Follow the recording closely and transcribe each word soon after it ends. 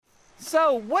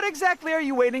So, what exactly are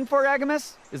you waiting for,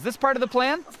 Agamus? Is this part of the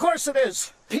plan? Of course it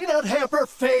is. Peanut Hamper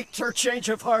faked her change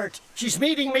of heart. She's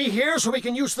meeting me here so we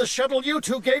can use the shuttle you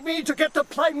two gave me to get to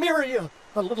Plumeria,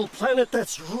 a little planet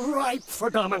that's ripe for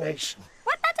domination.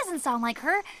 What? That doesn't sound like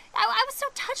her. I was so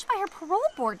touched by her parole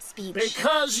board speech.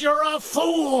 Because you're a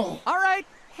fool! All right.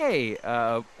 Hey,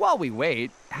 while we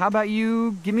wait, how about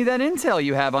you give me that intel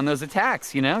you have on those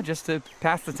attacks, just to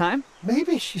pass the time?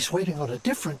 Maybe she's waiting on a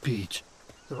different beach.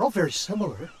 They're all very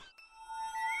similar.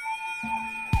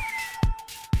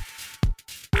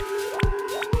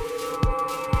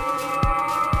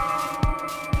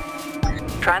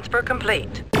 Transfer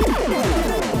complete.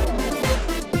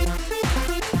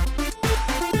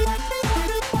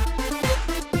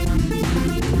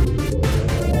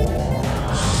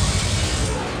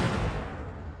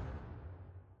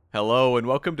 Hello and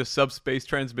welcome to Subspace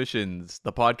Transmissions,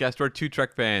 the podcast where two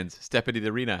Trek fans step into the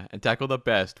arena and tackle the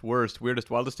best, worst, weirdest,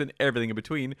 wildest, and everything in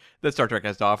between that Star Trek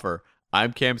has to offer.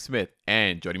 I'm Cam Smith,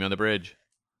 and joining me on the bridge,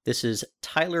 this is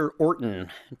Tyler Orton,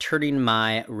 turning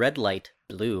my red light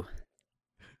blue.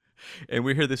 And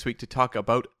we're here this week to talk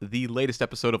about the latest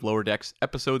episode of Lower Decks,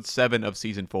 episode 7 of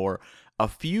season 4, A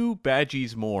Few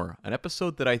Badgeys More, an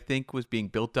episode that I think was being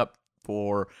built up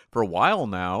for a while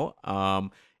now,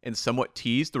 and somewhat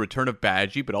teased the return of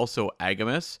Badgey, but also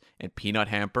Agamus and Peanut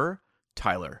Hamper.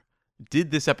 Tyler, did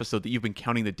this episode that you've been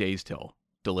counting the days till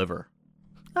deliver?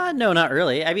 No, not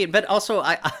really. I mean, but also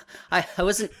I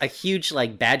wasn't a huge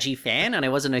Badgey fan, and I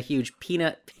wasn't a huge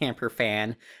Peanut Hamper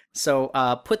fan. So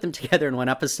put them together in one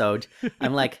episode.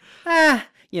 I'm like, I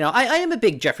am a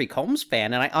big Jeffrey Combs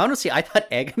fan, and I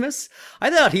thought Agamus, I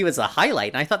thought he was a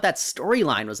highlight, and I thought that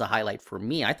storyline was a highlight for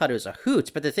me. I thought it was a hoot,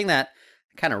 but the thing that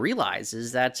kind of realize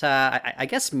is that I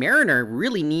guess Mariner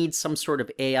really needs some sort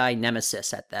of AI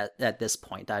nemesis at this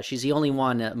point. She's the only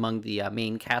one among the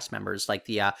main cast members, like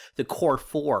the core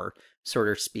four, so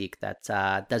to speak, that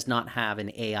does not have an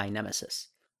AI nemesis.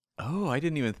 Oh, I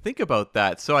didn't even think about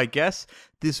that. So I guess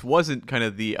this wasn't kind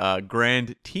of the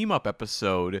grand team-up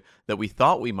episode that we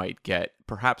thought we might get.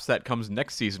 Perhaps that comes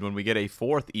next season when we get a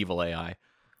fourth evil AI.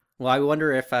 Well, I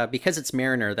wonder if, because it's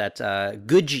Mariner, that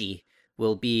Goodgie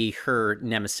will be her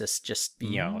nemesis. Just,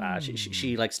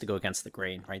 she likes to go against the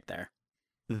grain right there.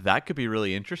 That could be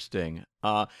really interesting.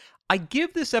 I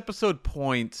give this episode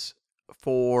points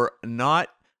for not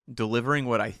delivering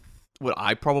what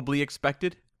I probably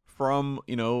expected from,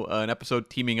 an episode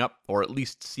teaming up, or at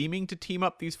least seeming to team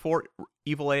up these four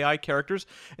evil AI characters,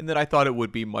 and that I thought it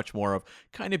would be much more of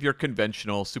kind of your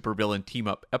conventional supervillain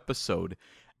team-up episode.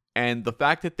 And the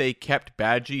fact that they kept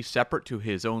Badgey separate to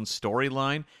his own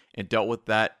storyline and dealt with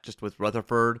that just with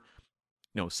Rutherford,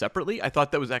 separately, I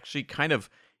thought that was actually kind of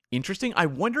interesting. I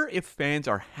wonder if fans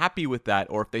are happy with that,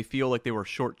 or if they feel like they were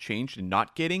shortchanged and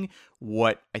not getting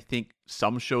what I think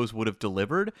some shows would have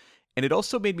delivered. And it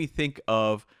also made me think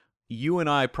of you and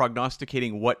I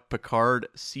prognosticating what Picard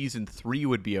season 3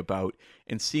 would be about,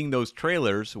 and seeing those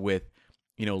trailers with,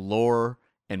 Lore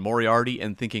and Moriarty,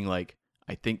 and thinking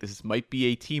I think this might be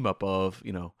a team up of,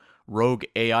 rogue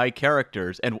AI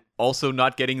characters, and also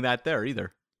not getting that there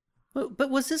either. But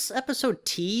was this episode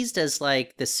teased as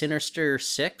the Sinister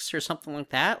Six or something like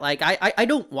that? I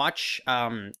don't watch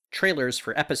trailers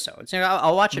for episodes.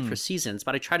 I'll watch it for seasons,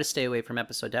 but I try to stay away from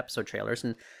episode to episode trailers.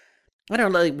 And I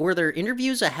don't know, were there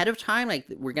interviews ahead of time?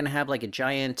 We're going to have a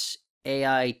giant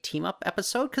AI team up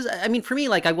episode? Because I mean, for me,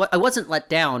 I wasn't let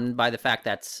down by the fact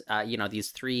that, these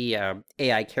three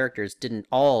AI characters didn't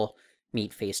all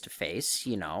meet face to face,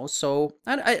 So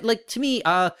to me,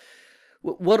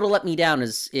 what'll let me down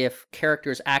is if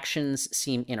characters' actions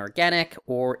seem inorganic,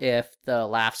 or if the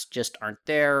laughs just aren't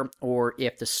there, or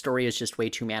if the story is just way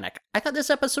too manic. I thought this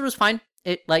episode was fine.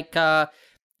 It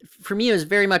for me, it was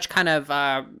very much kind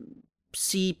of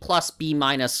C plus B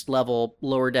minus level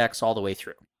Lower Decks all the way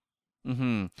through.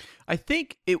 I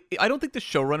think I don't think the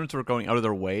showrunners were going out of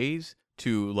their ways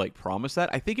to promise that.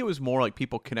 I think it was more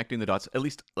people connecting the dots. At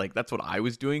least that's what I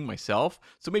was doing myself.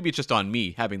 So maybe it's just on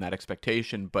me having that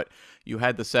expectation. But you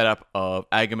had the setup of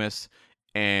Agamus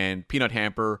and Peanut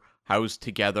Hamper housed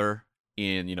together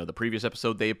in the previous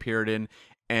episode they appeared in,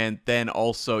 and then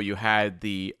also you had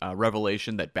the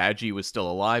revelation that Badgey was still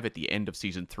alive at the end of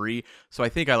season 3. So I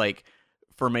think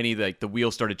for many, the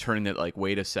wheels started turning that,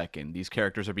 wait a second, these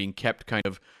characters are being kept kind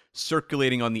of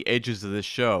circulating on the edges of this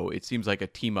show. It seems like a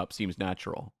team-up seems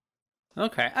natural.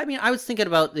 Okay. I mean, I was thinking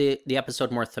about the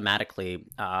episode more thematically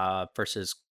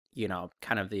versus,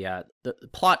 kind of the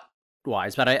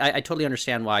plot-wise, but I totally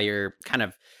understand why you're kind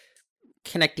of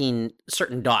connecting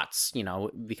certain dots,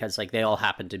 because they all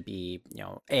happen to be,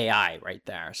 AI right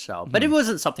there. So, but it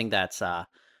wasn't something that's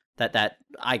that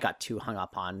I got too hung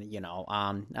up on.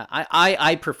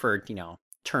 I preferred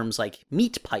terms like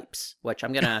meat pipes, which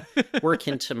I'm gonna work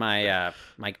into my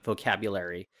my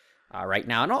vocabulary right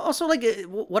now. And also, like,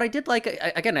 what I did, like,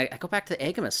 again, I go back to the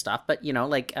Agama stuff, but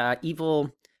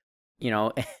evil,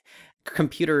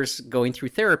 computers going through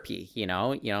therapy.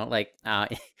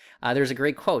 There's a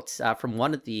great quote from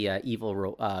one of the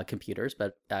evil computers,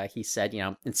 but he said,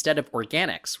 instead of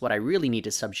organics, what I really need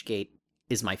to subjugate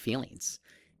is my feelings.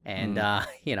 And, I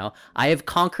have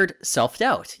conquered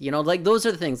self-doubt. Like, those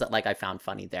are the things that, like, I found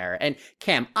funny there. And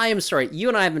Cam, I am sorry, you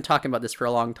and I have been talking about this for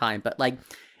a long time, but, like,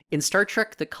 in Star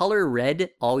Trek, the color red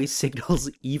always signals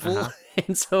evil.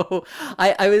 And so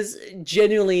I was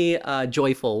genuinely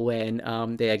joyful when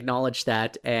they acknowledged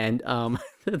that. And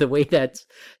the way that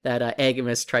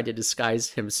Agamus tried to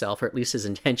disguise himself, or at least his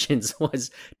intentions, was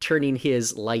turning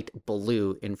his light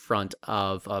blue in front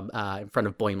of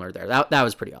Boimler there. That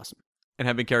was pretty awesome. And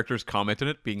having characters comment on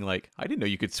it, being like, I didn't know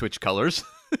you could switch colors.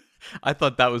 I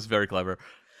thought that was very clever.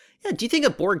 Yeah, do you think a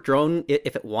Borg drone,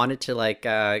 if it wanted to, like,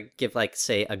 give, like,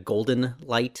 say, a golden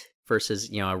light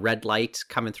versus, a red light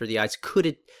coming through the eyes, could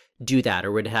it do that,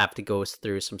 or would it have to go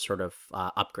through some sort of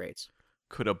upgrades?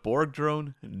 Could a Borg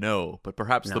drone? No, but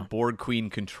perhaps No. the Borg Queen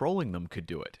controlling them could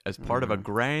do it as part of a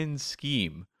grand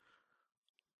scheme.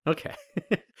 Okay.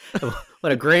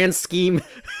 What a grand scheme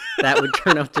that would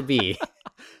turn out to be.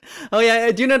 Oh yeah,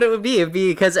 I do know what it would be. It'd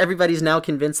be because everybody's now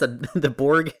convinced that the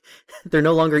Borg, they're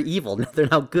no longer evil. They're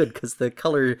now good because the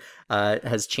color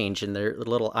has changed in their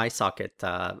little eye socket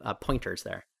pointers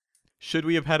there. Should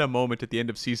we have had a moment at the end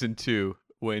of season 2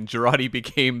 when Girardi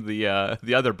became the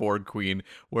other Borg Queen,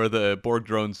 where the Borg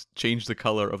drones changed the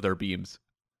color of their beams?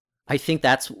 I think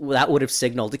that would have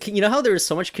signaled. You know how there was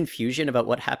so much confusion about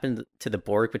what happened to the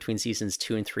Borg between seasons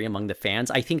 2 and 3 among the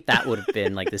fans? I think that would have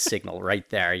been like the signal right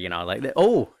there. Like,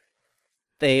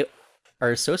 they are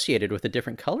associated with a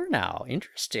different color now.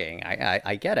 Interesting.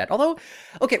 I get it. Although,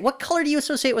 okay, what color do you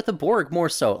associate with the Borg more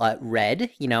so? Red,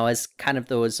 as kind of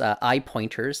those eye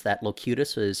pointers that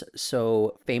Locutus was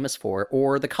so famous for,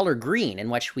 or the color green, in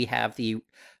which we have the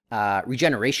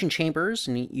regeneration chambers,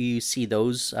 and you see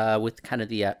those with kind of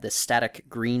the static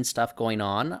green stuff going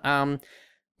on. I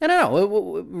don't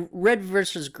know. Red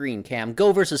versus green, Cam.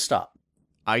 Go versus stop.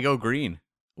 I go green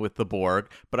with the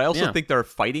Borg, but I also think they're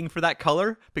fighting for that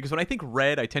color, because when I think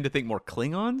red, I tend to think more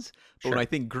Klingons, but when I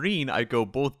think green, I go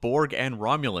both Borg and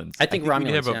Romulans. I think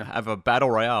Romulans, we have a battle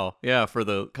royale, for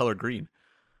the color green.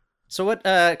 So what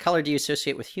color do you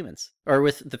associate with humans, or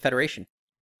with the Federation?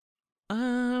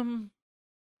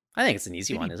 I think it's an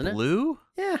easy one, isn't it? Blue?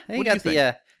 Yeah, you got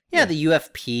the the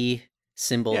UFP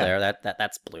symbol there.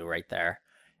 That's blue right there.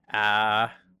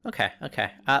 Okay.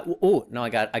 No,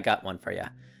 I got one for you.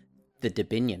 The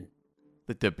Dominion.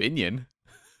 The Dominion?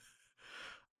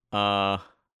 I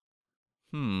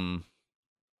don't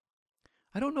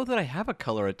know that I have a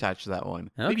color attached to that one.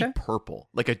 Okay. Maybe purple,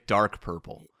 like a dark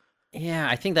purple. Yeah,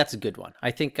 I think that's a good one. I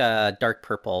think dark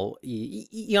purple, I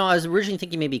was originally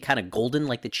thinking maybe kind of golden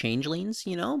like the changelings,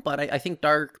 but I think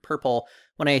dark purple,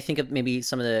 when I think of maybe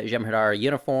some of the Jem'Hadar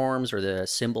uniforms or the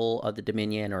symbol of the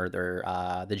Dominion or their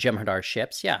the Jem'Hadar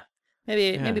ships,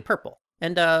 maybe purple.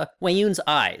 And Wayun's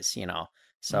eyes,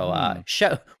 So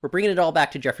we're bringing it all back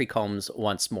to Jeffrey Combs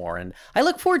once more, and I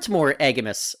look forward to more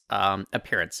Agamus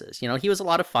appearances. He was a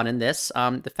lot of fun in this.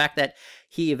 The fact that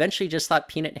he eventually just thought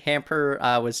Peanut Hamper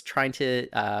was trying to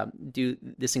do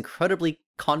this incredibly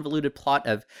convoluted plot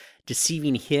of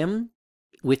deceiving him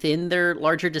within their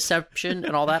larger deception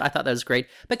and all that, I thought that was great.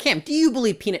 But Cam, do you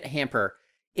believe Peanut Hamper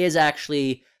is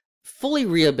actually fully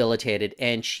rehabilitated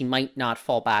and she might not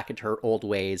fall back into her old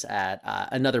ways at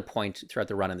another point throughout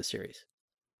the run of the series?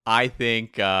 I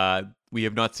think we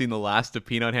have not seen the last of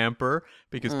Peanut Hamper,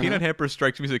 because Peanut Hamper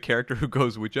strikes me as a character who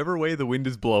goes whichever way the wind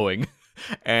is blowing.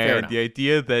 And the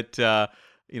idea that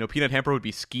Peanut Hamper would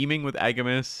be scheming with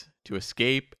Agamus to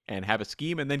escape and have a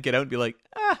scheme and then get out and be like,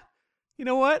 you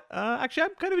know what? Actually,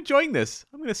 I'm kind of enjoying this.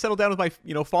 I'm going to settle down with my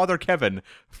Father Kevin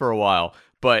for a while.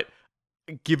 But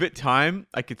give it time,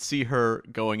 I could see her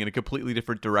going in a completely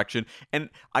different direction. And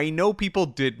I know people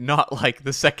did not like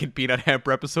the second Peanut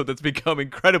Hamper episode. That's become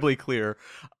incredibly clear.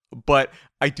 But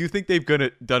I do think they've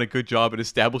done a good job at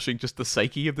establishing just the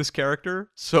psyche of this character.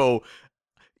 So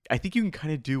I think you can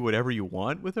kind of do whatever you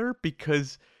want with her,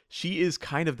 because she is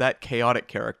kind of that chaotic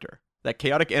character. That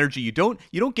chaotic energy you don't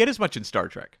get as much in Star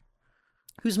Trek.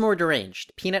 Who's more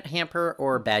deranged, Peanut Hamper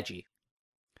or Badgey?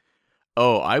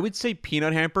 Oh, I would say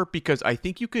Peanut Hamper, because I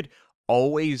think you could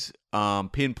always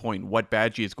pinpoint what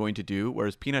Badgey is going to do,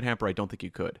 whereas Peanut Hamper, I don't think you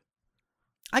could.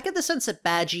 I get the sense that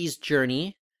Badgey's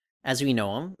journey as we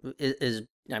know him, is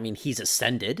I mean, he's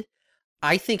ascended.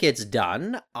 I think it's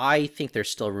done. I think there's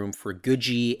still room for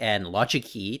Guji and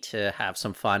Logic-E to have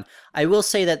some fun. I will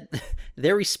say that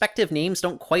their respective names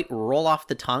don't quite roll off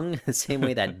the tongue the same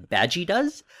way that Badgie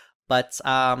does. But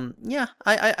yeah,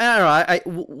 I don't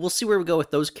know. We'll see where we go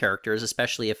with those characters,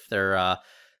 especially if they're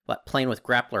playing with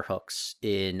grappler hooks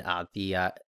in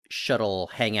the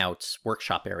shuttle hangouts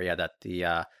workshop area that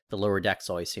the lower decks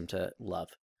always seem to love.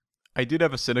 I did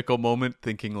have a cynical moment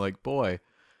thinking like, boy,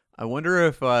 I wonder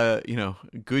if,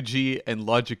 Guji and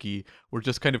Logic-E were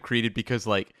just kind of created because,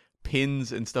 like,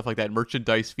 pins and stuff like that,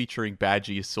 merchandise featuring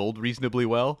Badgeys sold reasonably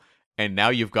well, and now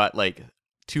you've got, like,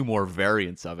 2 more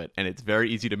variants of it, and it's very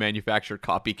easy to manufacture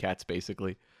copycats,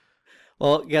 basically.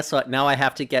 Well, guess what? Now I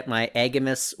have to get my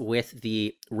Agamus with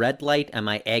the red light and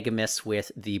my Agamus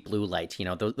with the blue light. You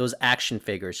know, those action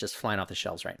figures just flying off the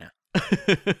shelves right now.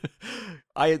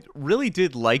 I really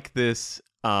did like this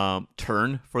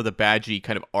turn for the Badgie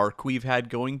kind of arc we've had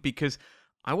going, because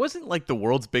I wasn't like the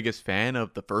world's biggest fan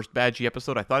of the first Badgie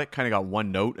episode. I thought it kind of got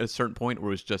one note at a certain point where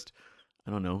it was just,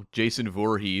 I don't know, Jason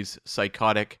Voorhees,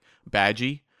 psychotic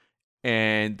Badgie.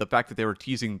 And the fact that they were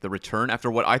teasing the return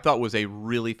after what I thought was a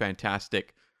really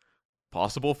fantastic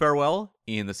possible farewell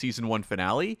in the season 1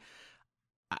 finale,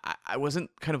 I wasn't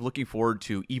kind of looking forward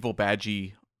to evil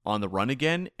Badgie on the run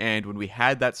again. And when we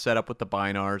had that set up with the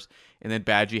Binars, and then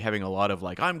Badgie having a lot of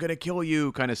like, I'm gonna kill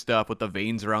you kind of stuff with the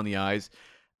veins around the eyes,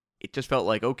 it just felt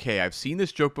like, okay, I've seen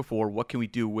this joke before, what can we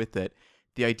do with it?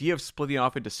 The idea of splitting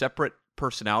off into separate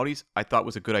personalities I thought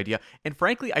was a good idea. And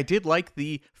frankly, I did like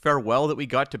the farewell that we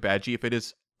got to Badgie, if it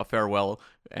is a farewell,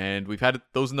 and we've had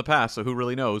those in the past, so who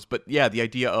really knows. But yeah, the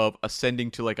idea of ascending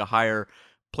to like a higher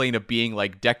plane of being,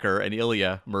 like Decker and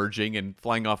Ilya merging and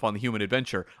flying off on the human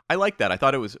adventure, I like that. I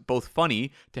thought it was both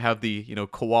funny to have the,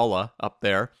 koala up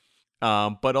there,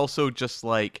 but also just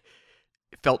like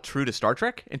it felt true to Star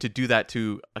Trek, and to do that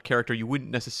to a character you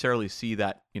wouldn't necessarily see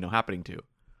that, happening to.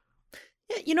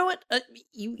 Yeah, you know what?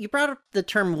 You brought up the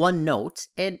term one note,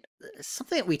 and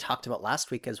something that we talked about last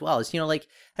week as well is, like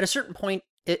at a certain point,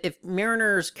 if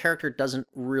Mariner's character doesn't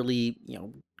really,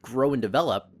 grow and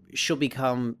develop, she'll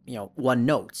become, one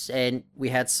note. And we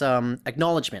had some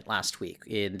acknowledgement last week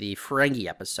in the Ferengi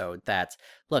episode that,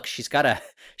 look, she's got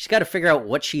to figure out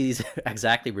what she's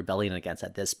exactly rebelling against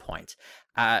at this point.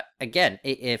 Again,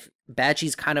 if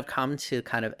Badgie's kind of come to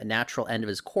kind of a natural end of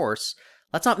his course,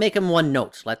 let's not make him one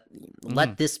note.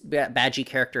 Let this Badgie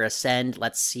character ascend.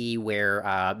 Let's see where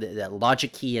the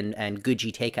Logic-E and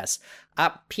Guji take us.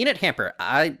 Peanut Hamper,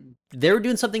 they were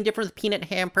doing something different with Peanut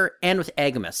Hamper and with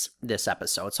Agamus this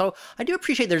episode. So I do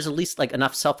appreciate there's at least like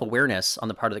enough self-awareness on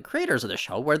the part of the creators of the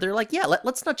show where they're like, yeah,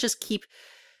 let's not just keep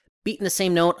beating the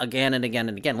same note again and again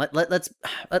and again.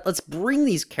 Let's bring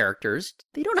these characters.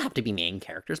 They don't have to be main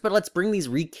characters, but let's bring these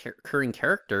recurring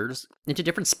characters into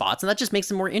different spots, and that just makes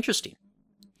them more interesting.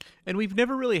 And we've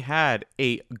never really had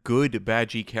a good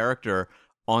Badgie character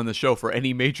on the show for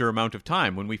any major amount of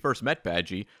time. When we first met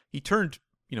Badgie, he turned,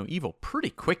 evil pretty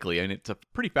quickly, and it's a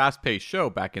pretty fast-paced show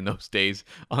back in those days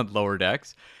on Lower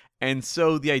Decks. And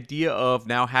so the idea of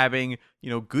now having,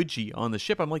 Guji on the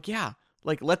ship, I'm like, yeah,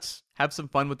 like let's have some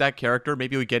fun with that character.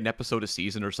 Maybe we get an episode a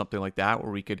season or something like that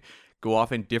where we could go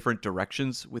off in different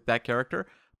directions with that character.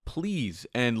 Please.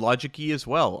 And Logic-E as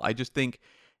well. I just think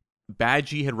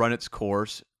Badgie had run its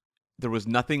course. There was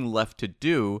nothing left to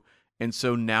do, and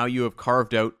so now you have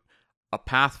carved out a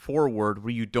path forward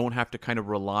where you don't have to kind of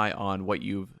rely on what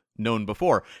you've known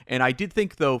before. And I did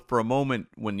think, though, for a moment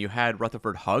when you had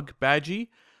Rutherford hug Badgie,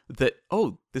 that,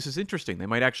 oh, this is interesting. They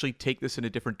might actually take this in a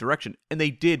different direction. And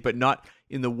they did, but not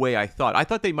in the way I thought. I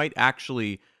thought they might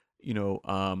actually,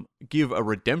 give a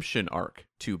redemption arc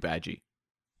to Badgie.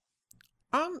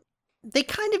 They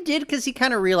kind of did, because he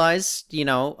kind of realized,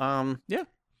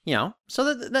 Yeah.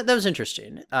 So that was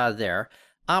interesting there.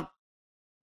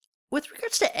 With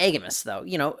regards to Agamus, though,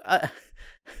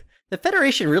 the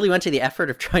Federation really went to the effort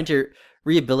of trying to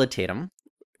rehabilitate him,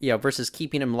 versus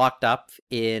keeping him locked up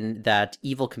in that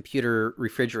evil computer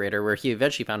refrigerator where he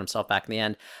eventually found himself back in the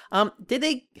end. Did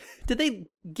they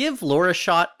give Laura a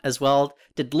shot as well?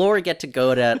 Did Laura get to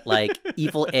go to like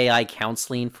evil AI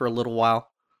counseling for a little while?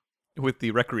 With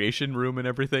the recreation room and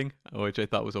everything, which I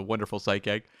thought was a wonderful psych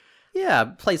gag. Yeah,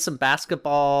 play some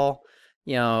basketball,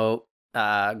 grow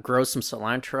some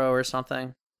cilantro or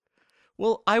something.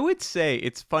 Well, I would say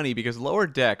it's funny because Lower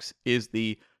Decks is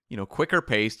the, quicker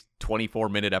paced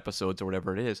 24-minute episodes or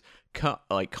whatever it is,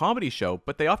 like comedy show,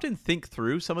 but they often think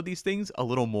through some of these things a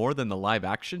little more than the live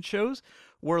action shows,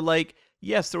 where like,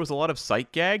 yes, there was a lot of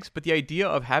sight gags, but the idea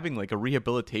of having like a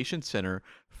rehabilitation center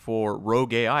for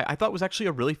rogue AI, I thought was actually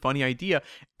a really funny idea,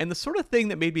 and the sort of thing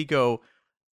that made me go,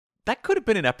 that could have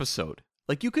been an episode.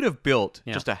 Like, you could have built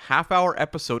just a half-hour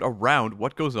episode around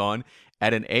what goes on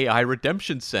at an AI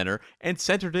redemption center and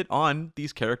centered it on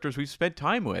these characters we've spent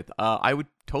time with. I would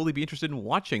totally be interested in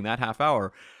watching that half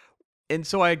hour. And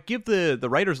so I give the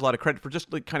writers a lot of credit for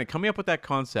just like kind of coming up with that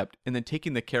concept and then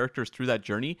taking the characters through that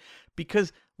journey,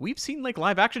 because we've seen like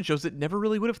live action shows that never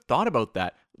really would have thought about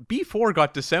that. B4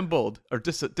 got disassembled,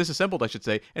 I should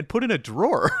say, and put in a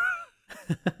drawer.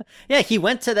 Yeah, he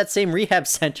went to that same rehab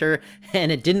center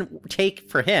and it didn't take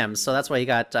for him, so that's why he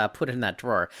got put in that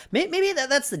drawer. Maybe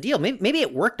that's the deal. Maybe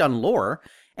it worked on lore,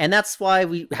 and that's why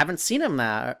we haven't seen him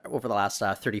over the last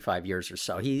 35 years or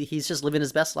so. He's just living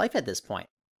his best life at this point.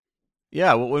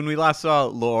 Yeah, well, when we last saw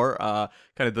Lore,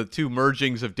 kind of the two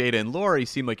mergings of Data and Lore, he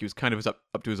seemed like he was kind of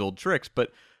up to his old tricks,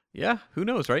 but yeah, who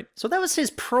knows, right? So that was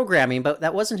his programming, but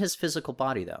that wasn't his physical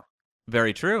body, though.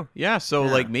 Very true. Yeah, so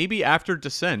like maybe after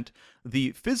Descent,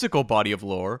 the physical body of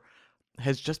Lore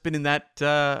has just been in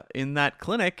that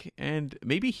clinic, and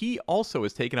maybe he also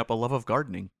has taken up a love of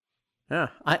gardening. Yeah,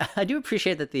 I do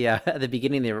appreciate that at the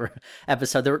beginning of the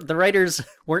episode, the writers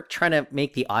weren't trying to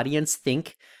make the audience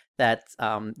think that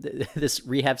this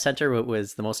rehab center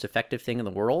was the most effective thing in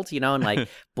the world, and like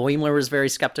Boimler was very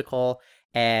skeptical.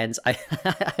 And I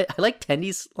like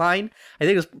Tendy's line. I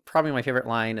think it was probably my favorite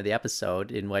line of the episode,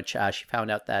 in which she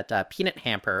found out that Peanut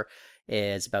Hamper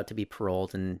is about to be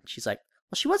paroled, and she's like,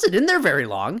 well, she wasn't in there very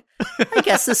long. I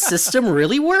guess the system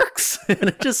really works.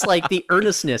 And just like the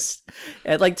earnestness.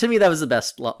 And like, to me, that was the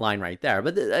best line right there.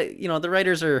 But, the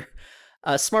writers are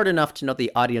smart enough to know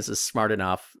the audience is smart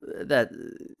enough that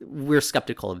we're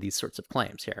skeptical of these sorts of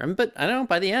claims here. But I don't know,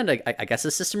 by the end, I guess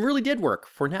the system really did work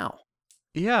for now.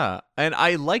 Yeah, and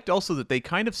I liked also that they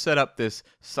kind of set up this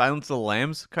Silence of the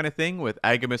Lambs kind of thing, with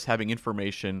Agamus having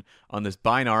information on this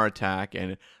Binar attack,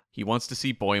 and he wants to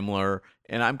see Boimler,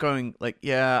 and I'm going like,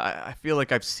 yeah, I feel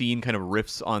like I've seen kind of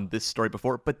riffs on this story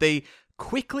before, but they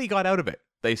quickly got out of it.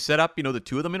 They set up, the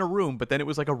two of them in a room, but then it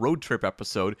was like a road trip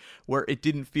episode where it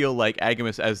didn't feel like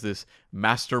Agamus as this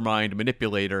mastermind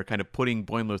manipulator kind of putting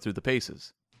Boimler through the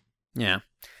paces. Yeah.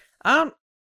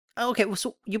 Okay, well,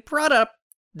 so you brought up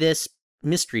this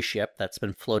mystery ship that's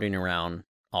been floating around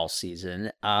all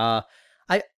season. I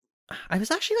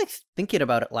was actually like thinking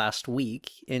about it last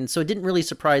week, and so it didn't really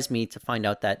surprise me to find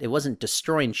out that it wasn't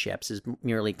destroying ships, it's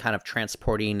merely kind of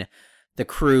transporting the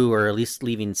crew, or at least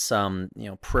leaving some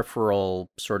peripheral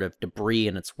sort of debris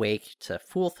in its wake to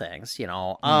fool things.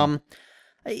 I'm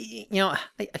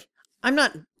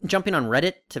not jumping on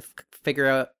Reddit to figure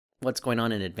out what's going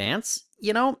on in advance.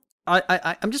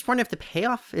 I'm just wondering if the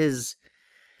payoff is.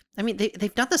 I mean,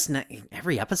 they've done this in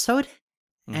every episode,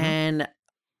 and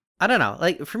I don't know.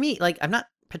 Like, for me, like, I'm not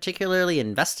particularly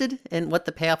invested in what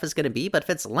the payoff is going to be, but if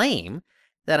it's lame,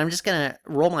 then I'm just going to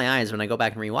roll my eyes when I go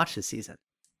back and rewatch this season.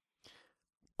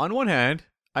 On one hand,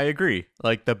 I agree.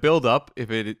 Like, the build-up, if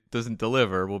it doesn't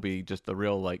deliver, will be just a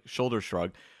real, like, shoulder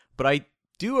shrug. But I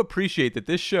do appreciate that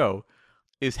this show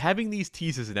is having these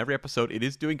teases in every episode. It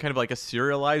is doing kind of like a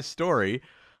serialized story.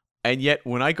 And yet,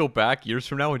 when I go back years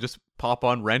from now and just pop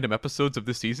on random episodes of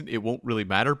this season, it won't really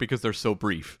matter because they're so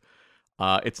brief.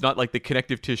 It's not like the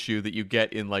connective tissue that you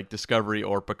get in like Discovery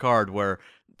or Picard, where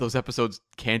those episodes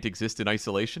can't exist in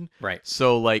isolation. Right.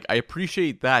 So, like, I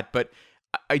appreciate that, but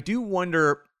I do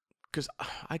wonder, because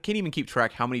I can't even keep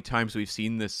track how many times we've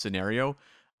seen this scenario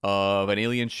of an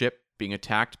alien ship being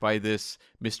attacked by this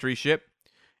mystery ship,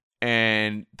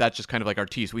 and that's just kind of like our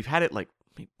tease. We've had it like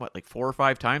 4 or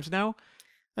 5 times now.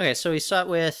 Okay, so we saw it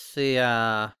with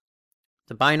the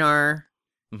Binar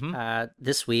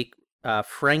this week,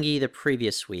 Ferengi the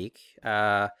previous week.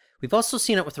 We've also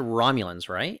seen it with the Romulans,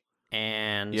 right?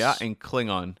 And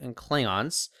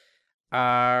Klingons.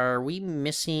 Are we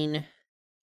missing?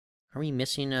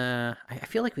 I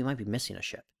feel like we might be missing a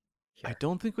ship here. I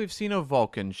don't think we've seen a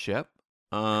Vulcan ship.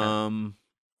 I'm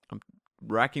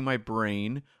racking my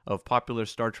brain of popular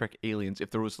Star Trek aliens. If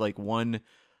there was like one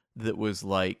that was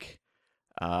like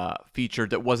featured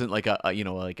that wasn't like a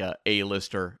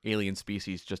A-lister alien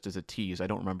species, just as a tease. I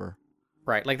don't remember.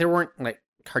 Right, like there weren't like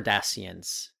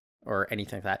Cardassians or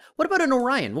anything like that. What about an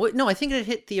Orion? No, I think it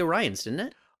hit the Orions, didn't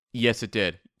it? Yes, it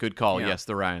did. Good call. Yeah. Yes,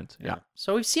 the Orions. Yeah.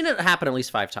 So we've seen it happen at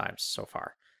least 5 times so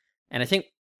far. And I think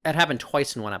it happened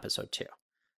twice in one episode too.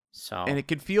 So And it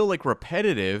can feel like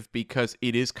repetitive because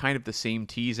it is kind of the same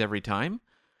tease every time.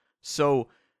 So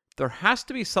there has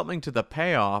to be something to the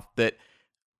payoff that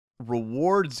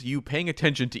rewards you paying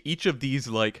attention to each of these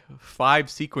like 5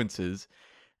 sequences,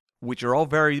 which are all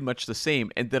very much the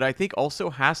same, and that I think also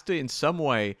has to in some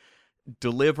way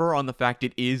deliver on the fact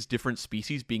it is different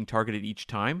species being targeted each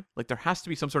time. Like there has to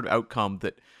be some sort of outcome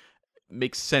that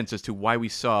makes sense as to why we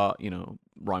saw,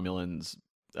 Romulans,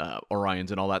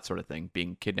 Orions, and all that sort of thing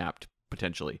being kidnapped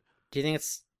potentially. Do you think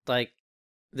it's like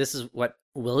this is what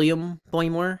William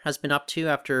Boymore has been up to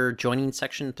after joining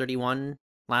Section 31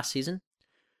 last season?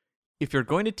 If you're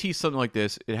going to tease something like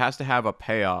this, it has to have a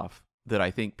payoff that I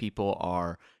think people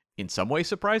are in some way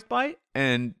surprised by,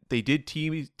 and they did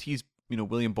tease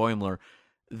William Boimler.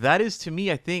 That is, to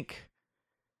me, I think,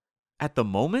 at the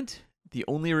moment, the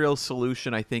only real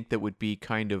solution I think that would be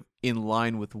kind of in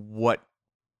line with what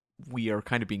we are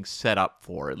kind of being set up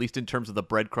for, at least in terms of the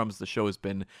breadcrumbs the show has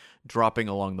been dropping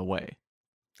along the way.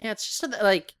 Yeah, it's just that,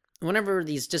 like, whenever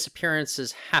these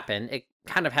disappearances happen, it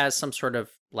kind of has some sort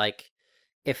of, like,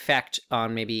 effect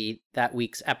on maybe that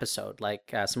week's episode,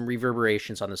 like some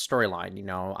reverberations on the storyline,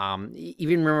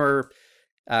 even remember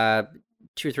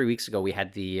 2 or 3 weeks ago, we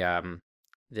had the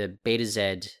Beta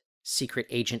Z secret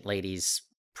agent ladies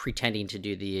pretending to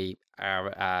do the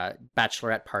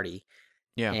bachelorette party.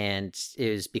 Yeah. And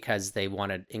it was because they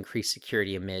wanted increased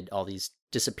security amid all these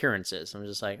disappearances. I'm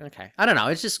just like, okay. I don't know.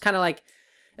 It's just kind of like,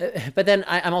 but then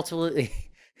I'm ultimately,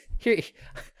 here,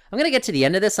 I'm going to get to the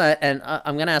end of this and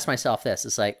I'm going to ask myself this.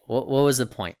 It's like, what was the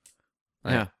point?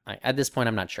 Yeah. At this point,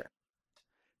 I'm not sure.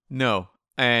 No.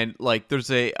 And like, there's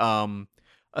a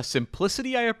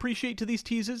simplicity I appreciate to these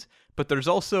teases, but there's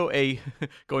also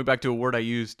going back to a word I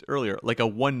used earlier, like a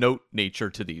one-note nature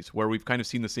to these, where we've kind of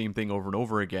seen the same thing over and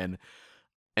over again.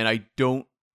 And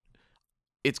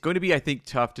it's going to be, I think,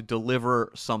 tough to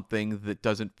deliver something that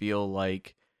doesn't feel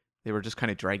like they were just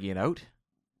kind of dragging it out.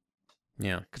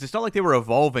 Yeah. Because it's not like they were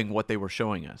evolving what they were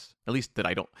showing us. At least that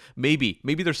I don't... Maybe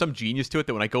there's some genius to it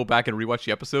that when I go back and rewatch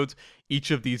the episodes,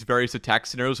 each of these various attack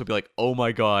scenarios will be like, oh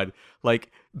my god,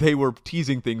 like they were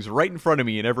teasing things right in front of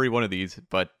me in every one of these,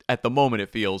 but at the moment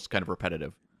it feels kind of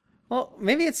repetitive. Well,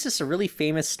 maybe it's just a really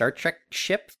famous Star Trek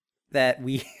ship that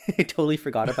we totally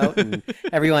forgot about, and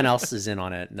everyone else is in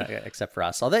on it except for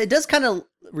us. Although it does kind of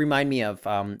remind me of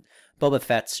Boba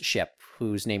Fett's ship,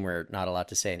 whose name we're not allowed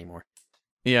to say anymore.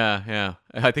 Yeah.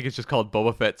 I think it's just called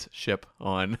Boba Fett's ship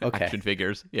on action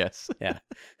figures. Yes. Yeah.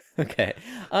 Okay.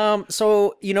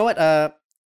 So you know what?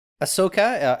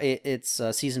 Ahsoka, its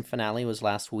season finale was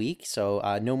last week,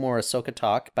 so no more Ahsoka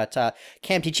talk. But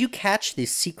Cam, did you catch the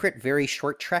secret, very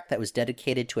short trek that was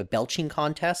dedicated to a belching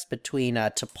contest between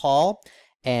T'Pol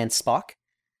and Spock?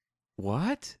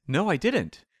 What? No, I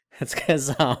didn't. It's because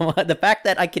the fact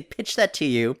that I could pitch that to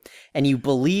you and you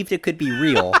believed it could be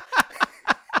real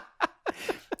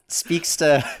speaks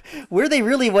to where they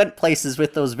really went places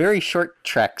with those very short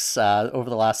treks over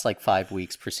the last 5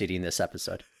 weeks preceding this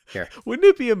episode. Here. Wouldn't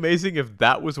it be amazing if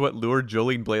that was what lured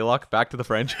Jolene Blaylock back to the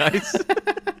franchise?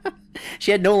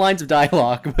 She had no lines of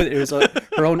dialogue, but it was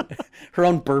her own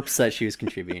burps that she was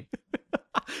contributing.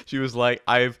 She was like,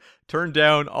 I've turned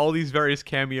down all these various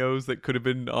cameos that could have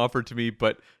been offered to me,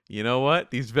 but you know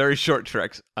what? These very short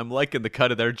treks, I'm liking the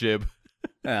cut of their jib.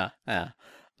 Yeah.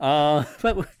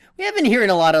 But we have been hearing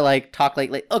a lot of talk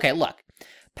lately. Okay, look.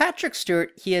 Patrick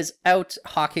Stewart, he is out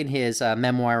hawking his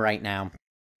memoir right now.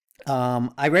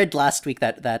 I read last week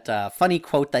that funny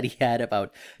quote that he had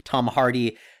about Tom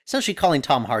Hardy, essentially calling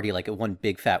Tom Hardy like a one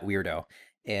big fat weirdo.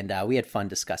 And we had fun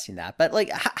discussing that. But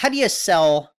how do you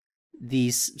sell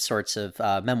these sorts of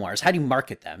memoirs? How do you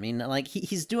market them? I mean,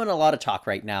 he's doing a lot of talk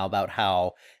right now about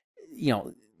how,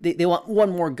 they want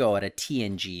one more go at a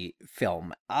TNG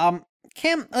film.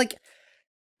 Cam,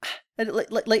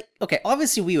 okay,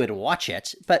 obviously we would watch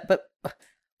it, but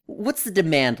what's the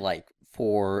demand like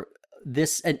for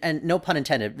this, and no pun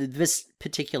intended, this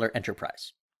particular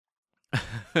enterprise?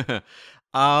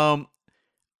 I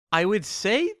would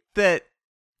say that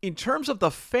in terms of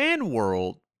the fan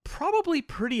world, probably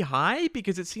pretty high,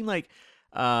 because it seemed like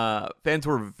fans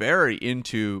were very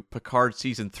into Picard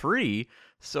Season 3,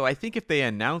 so I think if they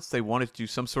announced they wanted to do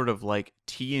some sort of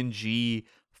TNG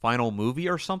final movie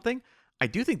or something, I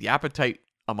do think the appetite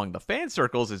among the fan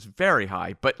circles is very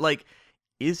high, but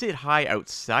is it high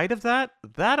outside of that?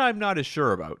 That I'm not as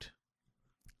sure about.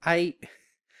 If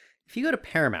you go to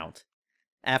Paramount,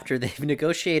 after they've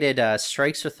negotiated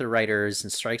strikes with the writers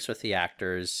and strikes with the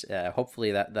actors,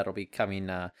 hopefully that'll be coming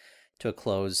to a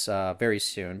close very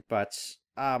soon. But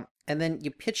and then you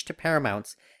pitch to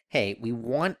Paramount, hey, we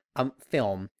want a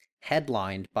film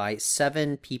headlined by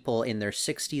 7 people in their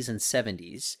 60s and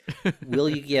 70s. Will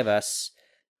you give us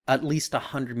at least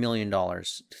 $100 million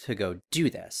to go do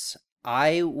this.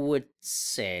 I would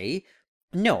say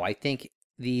no. I think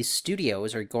the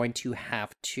studios are going to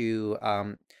have to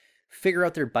figure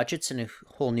out their budgets in a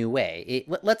whole new way.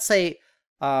 Let's say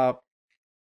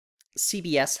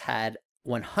CBS had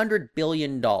 $100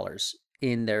 billion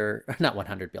in their, not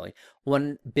 100 billion,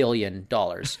 $1 billion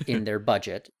in their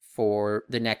budget for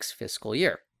the next fiscal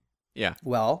year. Yeah.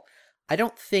 Well, I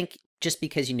don't think just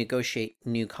because you negotiate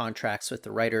new contracts with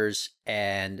the writers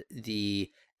and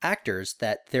the actors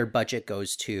that their budget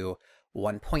goes to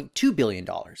 $1.2 billion.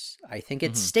 I think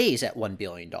it stays at $1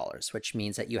 billion, which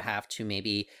means that you have to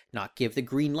maybe not give the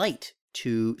green light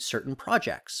to certain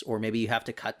projects, or maybe you have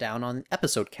to cut down on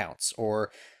episode counts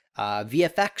or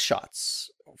VFX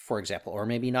shots, for example, or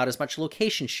maybe not as much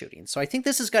location shooting. So I think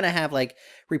this is going to have like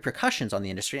repercussions on the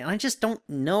industry, and I just don't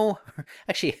know.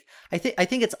 Actually, I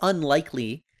think it's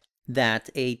unlikely that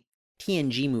a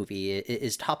TNG movie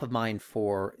is top of mind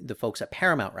for the folks at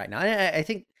Paramount right now. I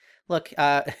think, look,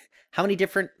 how many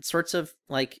different sorts of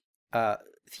like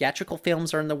theatrical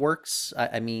films are in the works?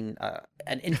 I mean,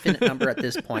 an infinite number at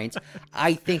this point.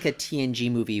 I think a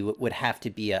TNG movie would have to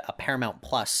be a Paramount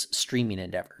Plus streaming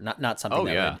endeavor, not something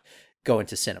that would go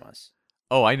into cinemas.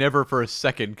 Oh, I never for a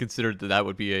second considered that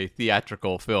would be a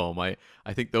theatrical film. I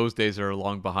think those days are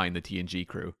long behind the TNG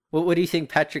crew. Well, what do you think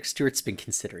Patrick Stewart's been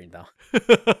considering, though?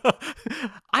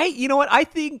 You know what? I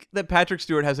think that Patrick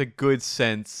Stewart has a good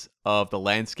sense of the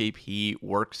landscape he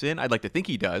works in. I'd like to think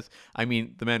he does. I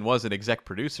mean, the man was an exec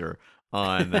producer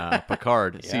on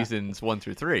Picard seasons 1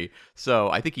 through 3, so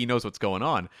I think he knows what's going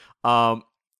on.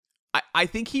 I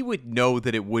think he would know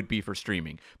that it would be for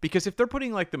streaming, because if they're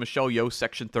putting like the Michelle Yeoh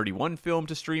Section 31 film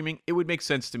to streaming, it would make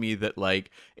sense to me that like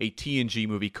a TNG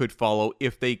movie could follow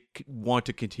if they want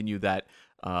to continue that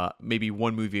maybe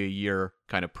one movie a year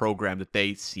kind of program that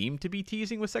they seem to be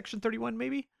teasing with Section 31,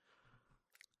 maybe?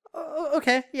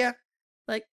 Okay, yeah.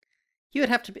 Like, you would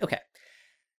have to be... Okay.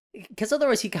 Because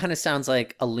otherwise he kind of sounds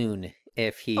like a loon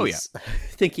if he's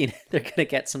thinking they're going to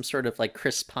get some sort of like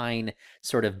Chris Pine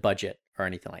sort of budget or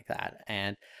anything like that.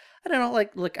 And I don't know,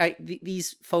 like, look,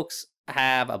 these folks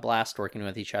have a blast working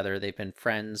with each other. They've been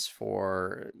friends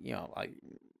for, like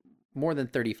more than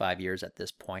 35 years at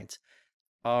this point.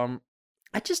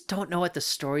 I just don't know what the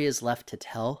story is left to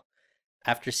tell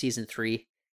after season 3.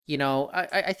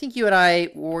 I think you and I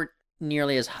weren't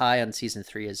nearly as high on season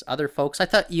 3 as other folks.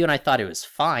 You and I thought it was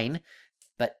fine,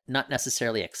 but not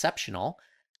necessarily exceptional.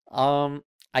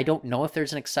 I don't know if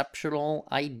there's an exceptional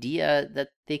idea that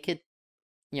they could,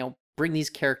 bring these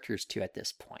characters to at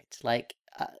this point. Like,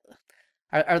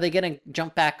 are they going to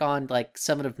jump back on like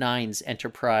 7 of 9's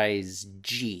Enterprise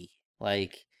G?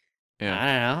 Like, I don't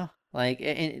know. Like,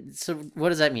 so what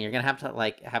does that mean? You're going to have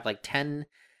to have 10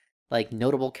 like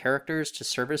notable characters to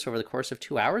service over the course of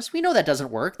 2 hours? We know that doesn't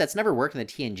work. That's never worked in the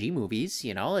TNG movies.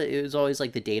 It was always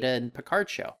like the Data and Picard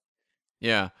show.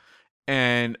 Yeah.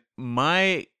 And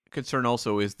my concern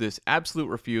also is this absolute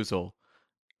refusal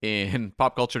in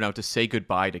pop culture now to say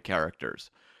goodbye to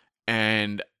characters.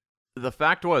 And the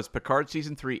fact was, Picard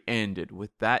season 3 ended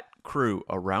with that crew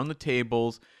around the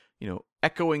tables,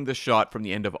 echoing the shot from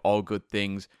the end of All Good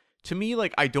Things. To me,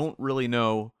 like, I don't really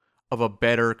know of a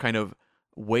better kind of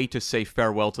way to say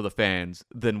farewell to the fans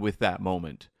than with that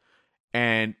moment.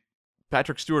 And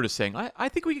Patrick Stewart is saying, I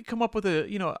think we could come up with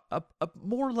a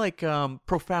more like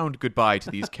profound goodbye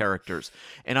to these characters.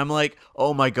 And I'm like,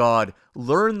 oh my God,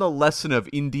 learn the lesson of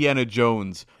Indiana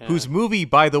Jones, whose movie,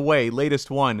 by the way, latest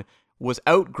one, was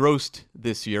outgrossed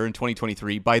this year in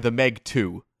 2023 by The Meg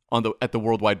 2 at the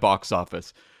worldwide box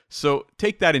office. So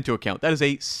take that into account. That is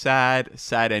a sad,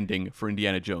 sad ending for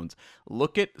Indiana Jones.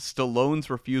 Look at Stallone's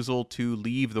refusal to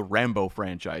leave the Rambo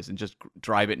franchise and just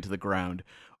drive it into the ground.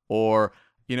 Or,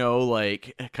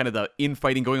 like kind of the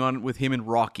infighting going on with him and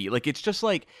Rocky. Like, it's just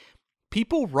like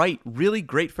people write really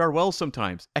great farewells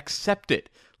sometimes. Accept it.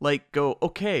 Like, go,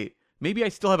 okay, maybe I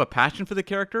still have a passion for the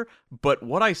character, but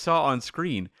what I saw on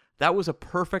screen, that was a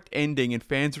perfect ending and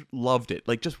fans loved it.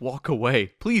 Like, just walk away.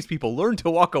 Please, people, learn to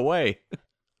walk away.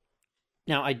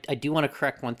 Now, I do want to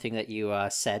correct one thing that you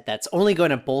said. That's only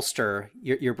going to bolster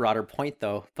your broader point,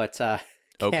 though. But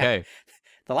okay,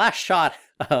 the last shot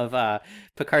of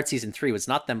Picard season 3 was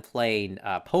not them playing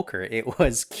poker. It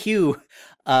was Q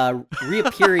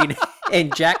reappearing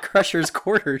in Jack Crusher's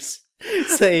quarters,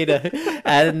 saying,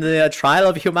 "And the trial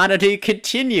of humanity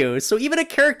continues." So even a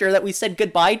character that we said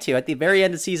goodbye to at the very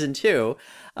end of season 2,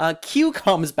 Q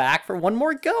comes back for one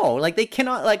more go. Like, they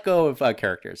cannot let go of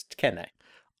characters, can they?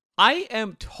 I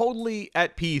am totally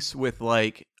at peace with,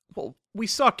 like, well, we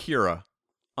saw Kira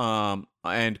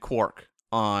and Quark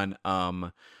on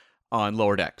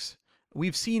Lower Decks.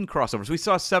 we've seen crossovers. We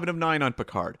saw 7 of 9 on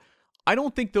Picard. I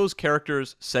don't think those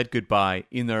characters said goodbye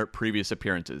in their previous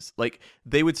appearances. Like,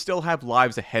 they would still have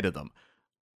lives ahead of them.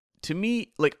 To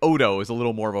me, like, Odo is a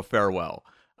little more of a farewell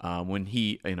when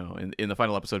he, in the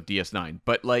final episode of DS9.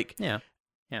 But, like, Yeah.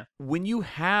 when you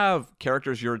have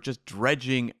characters you're just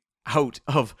dredging out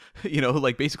of,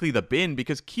 like basically the bin,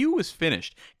 because Q was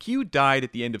finished. Q died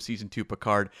at the end of season 2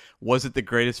 Picard. Was it the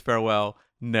greatest farewell?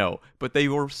 No. But they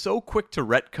were so quick to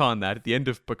retcon that at the end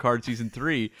of Picard season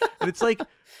 3. And it's like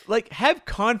have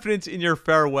confidence in your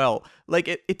farewell. Like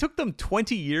it took them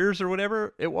 20 years or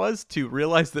whatever it was to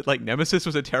realize that like Nemesis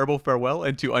was a terrible farewell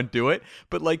and to undo it.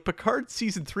 But like Picard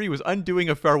season 3 was undoing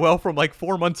a farewell from like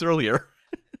 4 months earlier.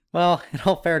 Well, in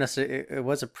all fairness, it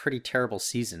was a pretty terrible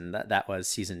season. That was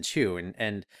season 2,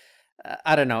 and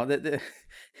I don't know.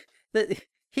 The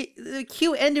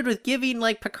Q ended with giving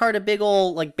like Picard a big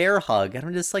old like bear hug, and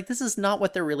I'm just like, this is not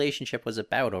what their relationship was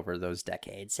about over those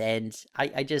decades. And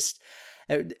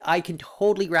I can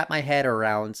totally wrap my head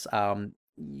around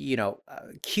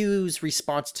Q's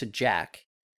response to Jack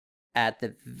at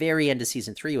the very end of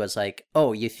season 3 was like,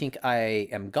 "Oh, you think I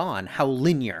am gone? How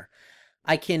linear."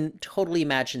 I can totally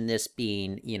imagine this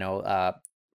being,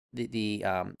 the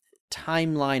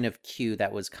timeline of Q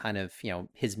that was kind of,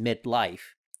 his midlife.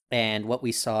 And what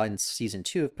we saw in season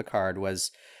 2 of Picard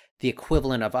was the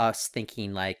equivalent of us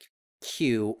thinking like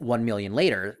Q 1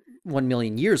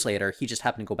 million years later, he just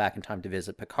happened to go back in time to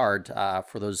visit Picard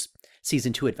for those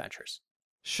season 2 adventures.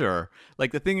 Sure.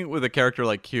 Like the thing with a character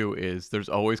like Q is there's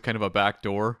always kind of a back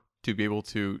door to be able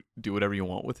to do whatever you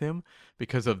want with him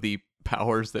because of the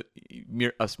powers that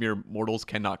mere mortals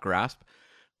cannot grasp.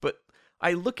 But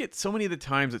I look at so many of the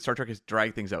times that Star Trek has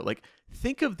dragged things out. Like,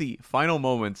 think of the final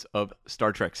moments of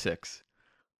Star Trek 6.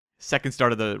 Second star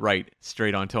to the right,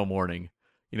 straight on till morning.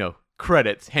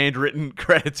 Credits, handwritten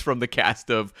credits from the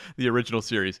cast of the original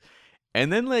series.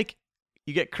 And then, like,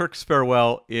 you get Kirk's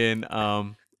farewell in,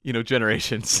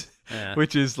 Generations,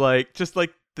 which is, like, just,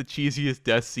 like, the cheesiest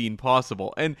death scene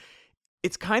possible. And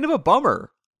it's kind of a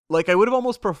bummer. Like, I would have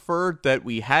almost preferred that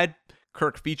we had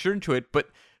Kirk featured into it, but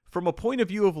from a point of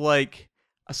view of, like,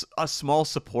 a small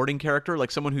supporting character,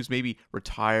 like someone who's maybe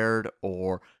retired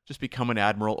or just become an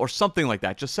admiral or something like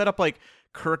that. Just set up, like,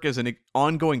 Kirk as an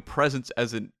ongoing presence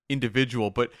as an individual,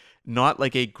 but not,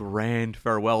 like, a grand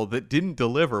farewell that didn't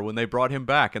deliver when they brought him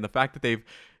back. And the fact that they've,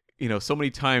 so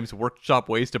many times workshop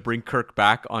ways to bring Kirk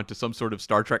back onto some sort of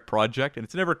Star Trek project, and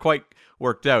it's never quite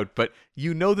worked out, but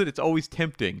that it's always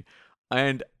tempting.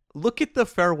 And look at the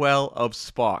farewell of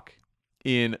Spock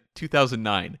in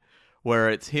 2009, where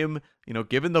it's him,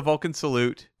 giving the Vulcan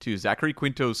salute to Zachary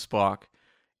Quinto's Spock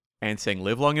and saying,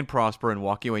 "Live long and prosper," and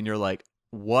walking away, and you're like,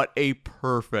 what a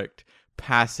perfect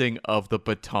passing of the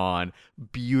baton.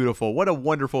 Beautiful. What a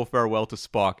wonderful farewell to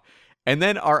Spock. And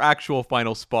then our actual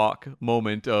final Spock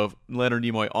moment of Leonard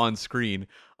Nimoy on screen.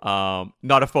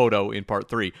 Not a photo in part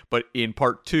 3, but in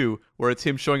part 2, where it's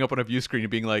him showing up on a view screen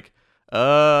and being like,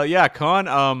 yeah, Khan,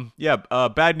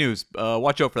 bad news.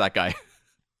 Watch out for that guy.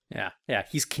 Yeah,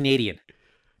 he's Canadian.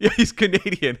 Yeah, he's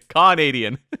Canadian.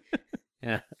 Canadian.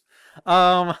 Yeah.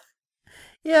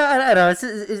 Yeah, I don't know.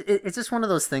 It's just one of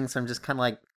those things. I'm just kind of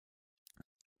like,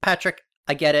 Patrick,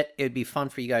 I get it. It would be fun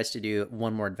for you guys to do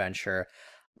one more adventure.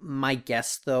 My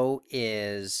guess, though,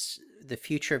 is the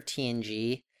future of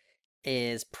TNG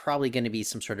is probably going to be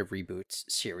some sort of reboot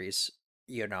series.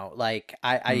 Like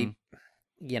like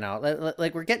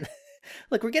we're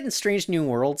getting Strange New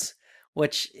Worlds,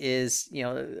 which is,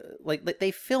 like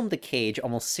they filmed The Cage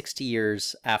almost 60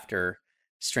 years after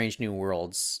Strange New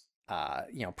Worlds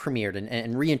premiered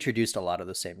and reintroduced a lot of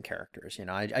the same characters.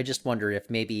 I just wonder if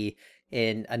maybe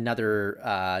in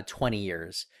another 20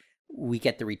 years we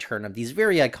get the return of these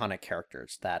very iconic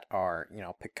characters that are,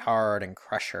 Picard and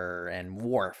Crusher and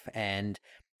Worf, and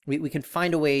we can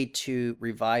find a way to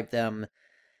revive them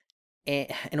in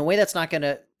a way that's not going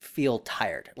to feel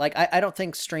tired. Like, I don't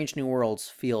think Strange New Worlds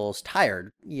feels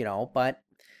tired, but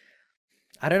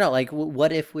I don't know. Like,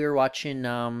 what if we were watching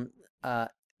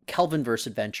Kelvinverse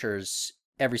adventures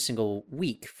every single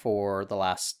week for the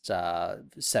last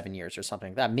 7 years or something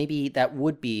like that? Maybe that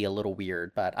would be a little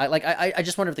weird, but I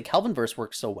just wonder if the Kelvinverse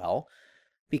works so well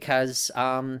because,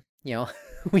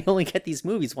 we only get these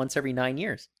movies once every 9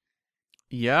 years.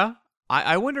 Yeah.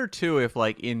 I wonder too if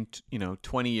like in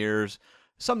 20 years,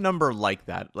 some number like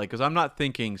that, like, because I'm not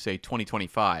thinking say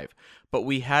 2025, but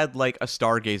we had like a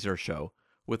Stargazer show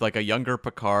with like a younger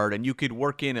Picard, and you could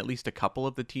work in at least a couple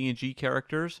of the TNG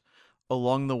characters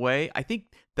along the way. I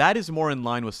think that is more in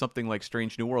line with something like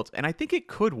Strange New Worlds, and I think it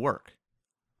could work.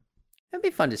 It'd be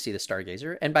fun to see the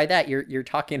Stargazer, and by that you're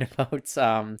talking about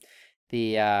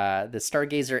the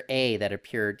Stargazer A that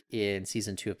appeared in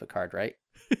season 2 of Picard, right?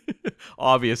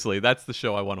 Obviously, that's the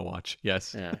show I want to watch.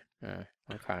 Yes. Yeah.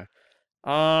 Okay.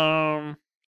 Well,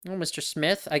 Mr.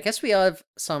 Smith, I guess we have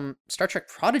some Star Trek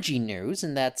Prodigy news,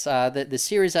 and that's the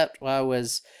series that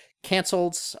was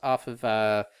canceled off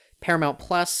of Paramount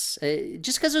Plus.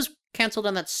 Just because it was canceled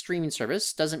on that streaming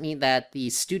service doesn't mean that the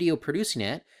studio producing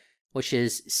it, which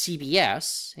is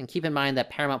CBS, and keep in mind that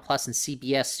Paramount Plus and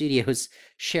CBS studios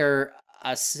share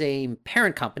a same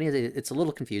parent company. It's a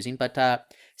little confusing, but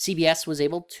CBS was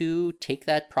able to take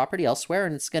that property elsewhere,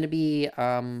 and it's going to be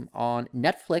on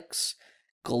Netflix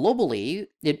globally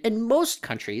in most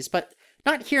countries, but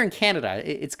not here in Canada.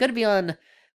 It's going to be on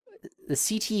the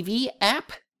CTV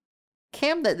app,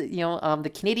 Cam, that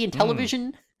the Canadian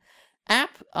television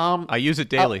app. I use it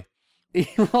daily.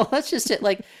 Well, that's just it.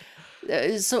 Like,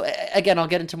 so again, I'll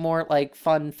get into more like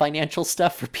fun financial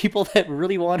stuff for people that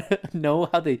really want to know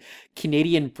how the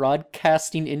Canadian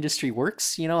broadcasting industry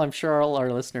works. I'm sure all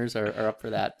our listeners are up for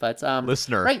that. But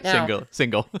listener, right now,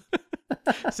 single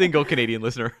single Canadian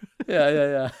listener.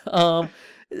 Yeah.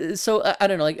 So I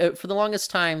don't know. Like for the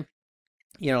longest time,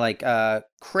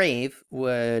 Crave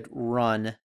would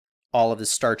run all of the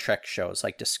Star Trek shows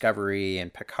like Discovery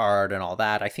and Picard and all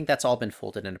that. I think that's all been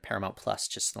folded into Paramount Plus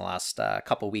just in the last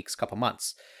couple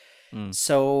months.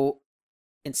 So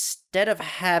instead of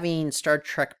having Star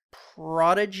Trek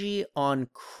Prodigy on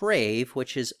Crave,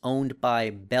 which is owned by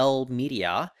Bell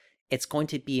Media, it's going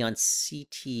to be on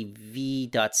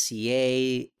ctv.ca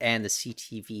and the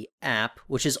CTV app,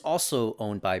 which is also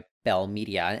owned by Bell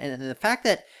Media. And the fact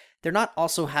that they're not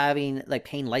also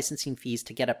paying licensing fees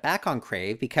to get it back on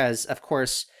Crave, because of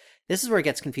course, this is where it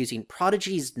gets confusing.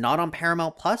 Prodigy's not on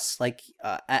Paramount Plus,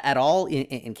 at all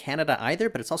in Canada either,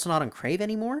 but it's also not on Crave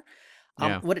anymore.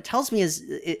 What it tells me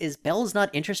is Bell is not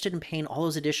interested in paying all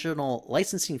those additional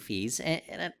licensing fees, and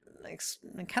it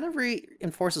kind of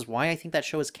reinforces why I think that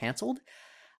show is canceled.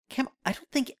 Cam, I don't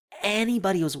think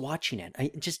anybody was watching it.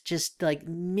 Just like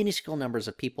minuscule numbers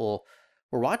of people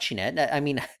were watching it. I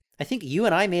mean, I think you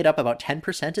and I made up about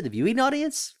 10% of the viewing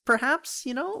audience, perhaps,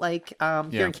 here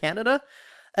in Canada,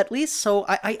 at least. So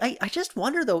I just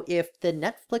wonder, though, if the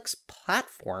Netflix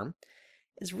platform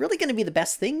is really going to be the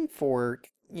best thing for,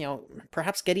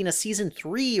 perhaps getting a season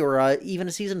 3 or even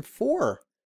a season 4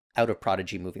 out of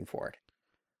Prodigy moving forward.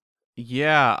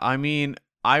 Yeah, I mean,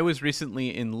 I was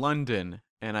recently in London,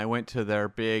 and I went to their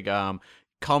big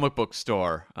comic book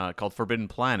store called Forbidden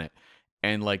Planet,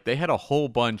 and they had a whole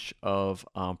bunch of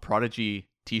Prodigy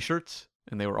t-shirts,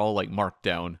 and they were all marked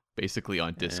down, basically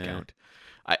on discount.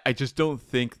 I just don't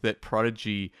think that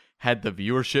Prodigy had the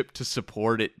viewership to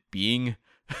support it being,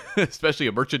 especially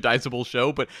a merchandisable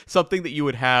show, but something that you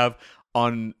would have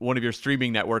on one of your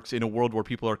streaming networks in a world where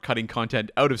people are cutting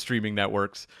content out of streaming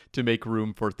networks to make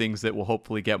room for things that will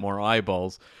hopefully get more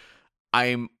eyeballs.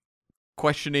 I'm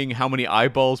questioning how many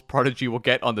eyeballs Prodigy will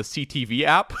get on the CTV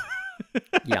app.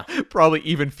 Yeah. Probably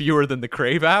even fewer than the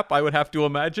Crave app, I would have to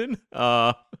imagine.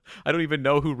 I don't even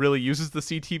know who really uses the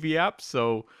CTV app,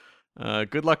 so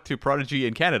good luck to Prodigy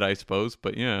in Canada, I suppose,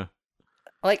 but yeah.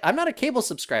 I'm not a cable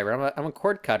subscriber. I'm a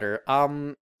cord cutter.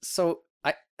 So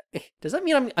does that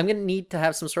mean I'm going to need to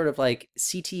have some sort of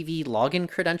CTV login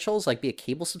credentials, be a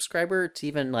cable subscriber to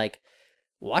even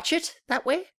watch it that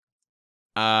way?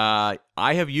 I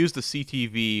have used the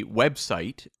CTV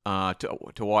website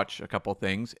to watch a couple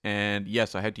things, and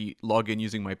yes, I had to log in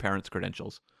using my parents'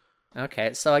 credentials.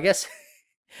 Okay, so I guess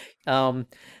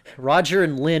Roger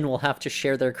and Lynn will have to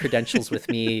share their credentials with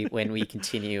me when we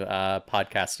continue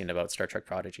podcasting about Star Trek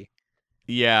Prodigy.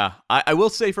 Yeah, I will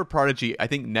say for Prodigy, I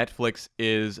think Netflix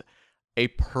is a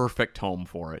perfect home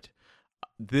for it.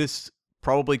 This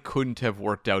probably couldn't have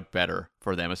worked out better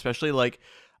for them, especially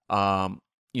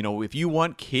if you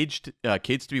want kids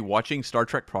to be watching Star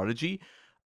Trek Prodigy,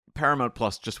 Paramount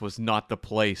Plus just was not the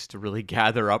place to really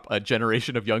gather up a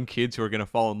generation of young kids who are going to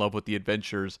fall in love with the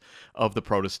adventures of the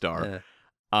Protostar.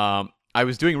 Yeah. I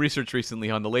was doing research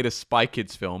recently on the latest Spy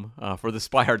Kids film for the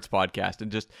Spy Arts podcast, and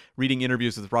just reading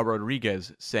interviews with Robert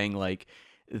Rodriguez saying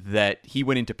that he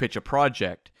went in to pitch a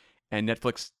project, and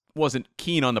Netflix wasn't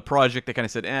keen on the project. They kind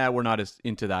of said, we're not as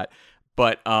into that.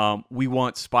 But we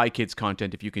want Spy Kids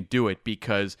content if you can do it,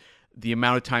 because the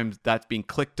amount of times that's being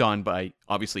clicked on by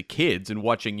obviously kids and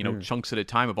watching, chunks at a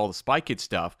time of all the Spy Kids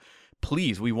stuff.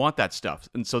 Please, we want that stuff.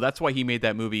 And so that's why he made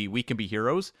that movie We Can Be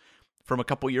Heroes from a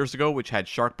couple years ago, which had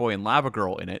Shark Boy and Lava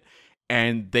Girl in it.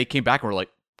 And they came back and were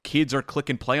like, kids are click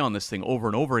and play on this thing over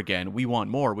and over again. We want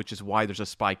more, which is why there's a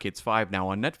Spy Kids 5 now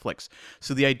on Netflix.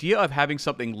 So the idea of having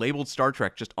something labeled Star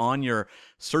Trek just on your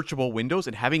searchable windows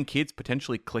and having kids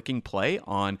potentially clicking play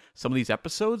on some of these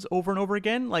episodes over and over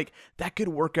again, like that could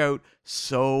work out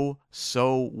so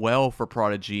well for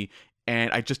Prodigy.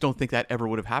 And I just don't think that ever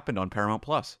would have happened on Paramount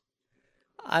Plus.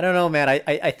 I don't know, man.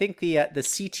 I think the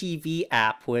CTV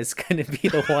app was going to be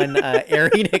the one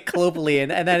airing it globally,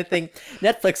 and then I think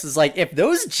Netflix is like, if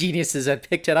those geniuses have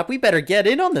picked it up, we better get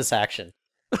in on this action.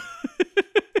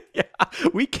 Yeah,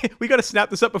 we got to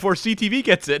snap this up before CTV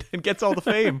gets it and gets all the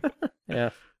fame. Yeah.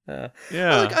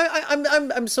 Yeah. Look,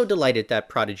 I'm so delighted that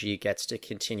Prodigy gets to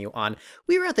continue on.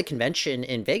 We were at the convention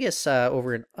in Vegas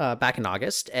back in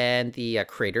August, and the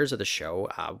creators of the show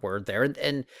were there,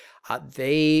 and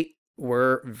they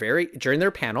were during their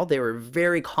panel, they were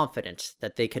very confident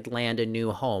that they could land a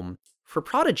new home for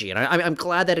Prodigy. And I'm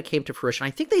glad that it came to fruition. I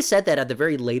think they said that at the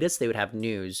very latest, they would have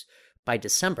news by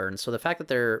December. And so the fact that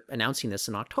they're announcing this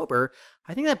in October,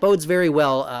 I think that bodes very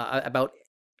well about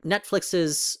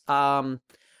Netflix's,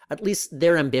 at least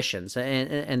their ambitions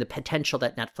and the potential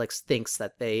that Netflix thinks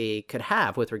that they could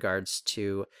have with regards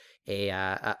to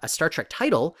a Star Trek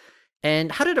title.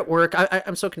 And how did it work?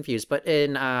 I'm so confused. But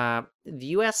in the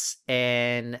US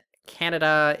and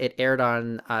Canada, it aired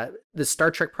on the Star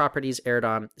Trek properties aired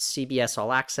on CBS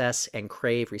All Access and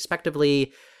Crave,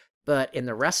 respectively. But in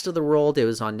the rest of the world, it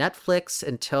was on Netflix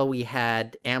until we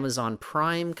had Amazon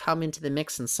Prime come into the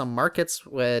mix in some markets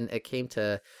when it came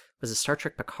to, was it Star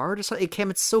Trek Picard or something?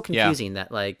 It's so confusing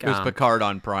that like... It was Picard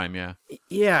on Prime, yeah.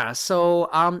 Yeah, so,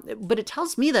 but it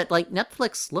tells me that like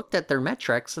Netflix looked at their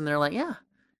metrics and they're like, yeah,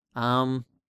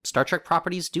 Star Trek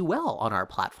properties do well on our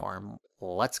platform.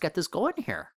 Let's get this going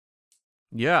here.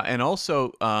 Yeah, and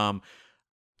also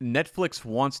Netflix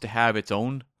wants to have its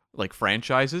own like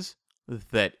franchises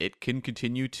that it can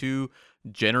continue to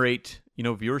generate,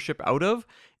 viewership out of,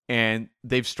 and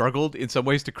they've struggled in some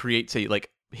ways to create, say, like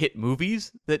hit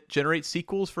movies that generate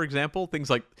sequels, for example, things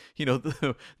like,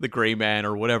 the Gray Man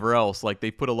or whatever else. Like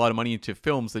they put a lot of money into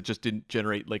films that just didn't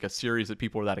generate like a series that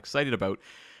people were that excited about.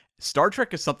 Star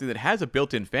Trek is something that has a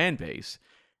built-in fan base.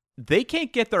 They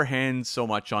can't get their hands so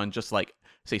much on just like,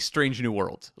 say, Strange New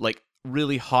Worlds, like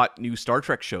really hot new Star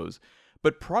Trek shows.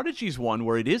 But Prodigy's one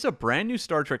where it is a brand new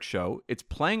Star Trek show. It's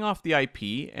playing off the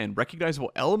IP and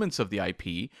recognizable elements of the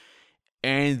IP,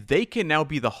 and they can now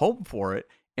be the home for it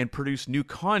and produce new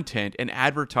content and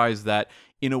advertise that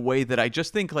in a way that I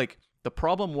just think like the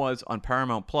problem was on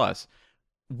Paramount Plus,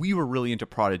 we were really into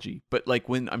Prodigy. But like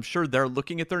when I'm sure they're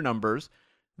looking at their numbers,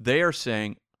 they are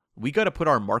saying, we got to put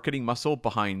our marketing muscle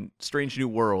behind Strange New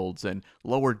Worlds and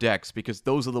Lower Decks because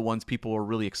those are the ones people are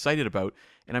really excited about.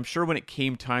 And I'm sure when it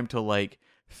came time to like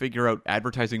figure out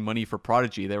advertising money for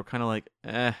Prodigy, they were kind of like,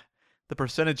 the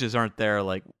percentages aren't there.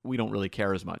 Like we don't really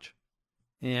care as much.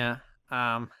 Yeah.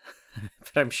 But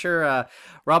I'm sure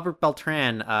Robert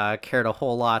Beltran cared a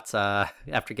whole lot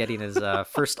after getting his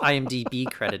first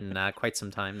IMDb credit in quite some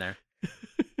time there.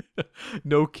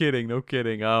 No kidding.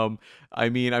 I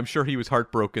mean, I'm sure he was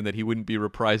heartbroken that he wouldn't be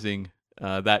reprising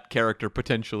that character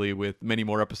potentially with many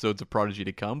more episodes of Prodigy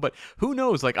to come. But who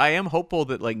knows? Like, I am hopeful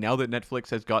that like now that Netflix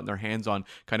has gotten their hands on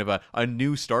kind of a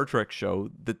new Star Trek show,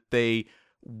 that they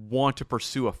want to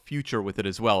pursue a future with it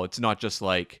as well. It's not just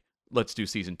like, let's do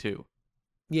season 2.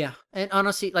 Yeah, and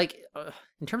honestly, like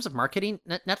in terms of marketing,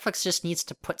 Netflix just needs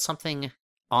to put something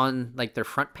on like their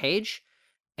front page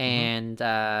and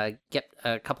get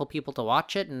a couple people to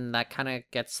watch it, and that kind of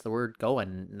gets the word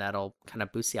going, and that'll kind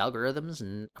of boost the algorithms,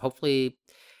 and hopefully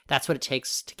that's what it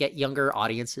takes to get younger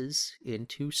audiences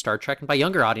into Star Trek. And by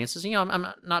younger audiences, I'm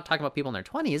not talking about people in their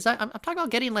 20s. I'm talking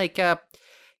about getting like,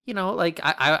 like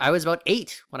I was about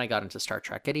 8 when I got into Star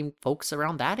Trek. Getting folks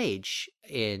around that age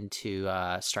into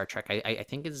Star Trek, I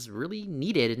think is really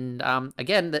needed. And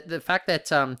again, the fact that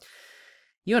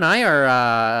you and I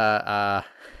are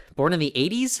born in the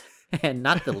 80s and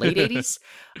not the late 80s,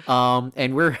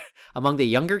 and we're among the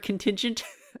younger contingent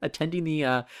attending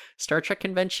the Star Trek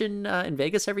convention in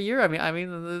Vegas every year. I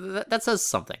mean that says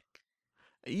something.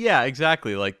 Yeah,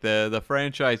 exactly. Like the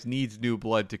franchise needs new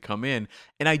blood to come in,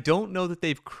 and I don't know that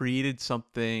they've created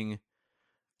something.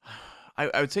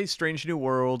 I would say Strange New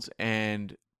Worlds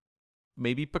and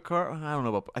maybe Picard. I don't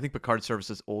know I think Picard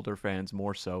services older fans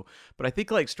more so, but I think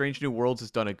like Strange New Worlds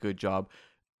has done a good job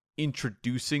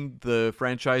introducing the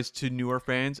franchise to newer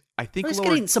fans. I think it's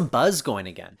getting some buzz going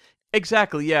again.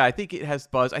 Exactly, yeah. I think it has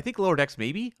buzz. I think Lower Decks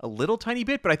maybe a little tiny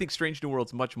bit, but I think Strange New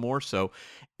Worlds much more so.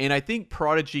 And I think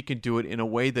Prodigy can do it in a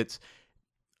way that's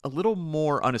a little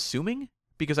more unassuming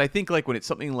because I think like when it's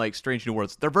something like Strange New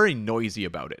Worlds, they're very noisy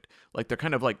about it. Like they're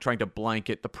kind of like trying to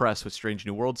blanket the press with Strange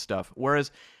New World stuff. Whereas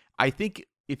I think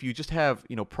if you just have,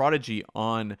 Prodigy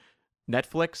on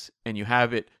Netflix and you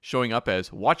have it showing up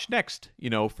as watch next,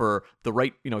 for the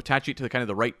right, attaching it to the kind of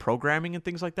the right programming and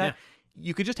things like that,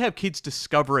 you could just have kids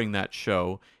discovering that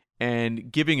show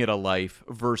and giving it a life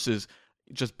versus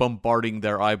just bombarding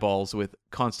their eyeballs with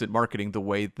constant marketing the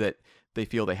way that they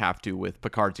feel they have to with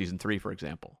Picard season 3, for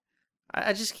example.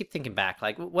 I just keep thinking back,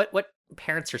 like what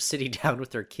parents are sitting down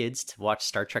with their kids to watch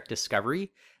Star Trek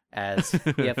Discovery as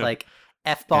we have like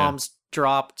F-bombs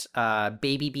dropped,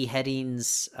 baby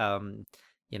beheadings, Klingon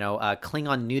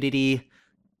nudity.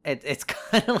 It's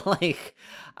kind of like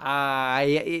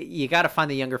you got to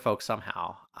find the younger folks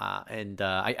somehow.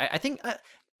 I think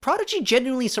Prodigy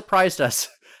genuinely surprised us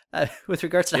with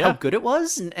regards to how good it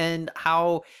was and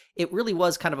how it really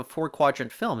was kind of a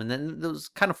 4-quadrant film. And then those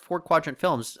kind of 4-quadrant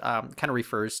films kind of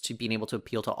refers to being able to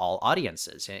appeal to all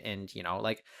audiences.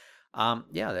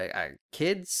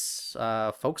 Kids,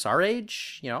 folks our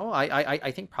age,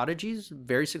 I think Prodigy's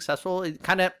very successful. It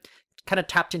kind of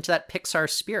tapped into that Pixar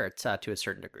spirit to a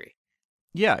certain degree.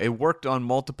 Yeah, it worked on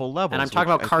multiple levels. And I'm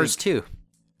talking about Cars too.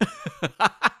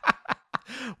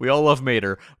 We all love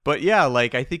Mater. But yeah,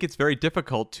 like I think it's very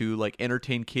difficult to like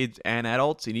entertain kids and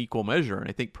adults in equal measure. And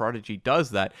I think Prodigy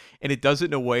does that. And it does it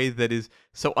in a way that is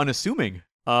so unassuming.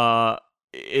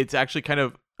 It's actually kind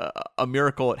of a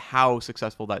miracle at how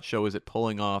successful that show is at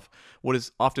pulling off what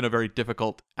is often a very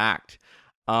difficult act.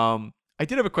 I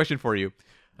did have a question for you.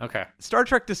 Okay. Star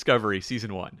Trek Discovery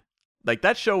Season 1. Like,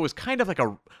 that show was kind of like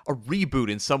a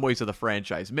reboot in some ways of the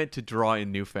franchise, meant to draw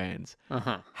in new fans.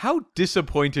 Uh-huh. How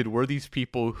disappointed were these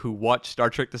people who watched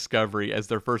Star Trek Discovery as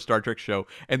their first Star Trek show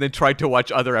and then tried to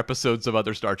watch other episodes of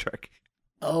other Star Trek?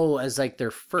 Oh, as like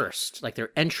their first, like their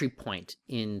entry point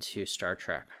into Star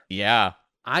Trek. Yeah.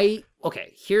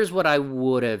 Here's what I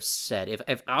would have said.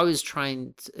 If I was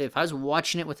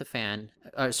watching it with a fan,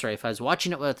 if I was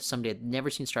watching it with somebody that had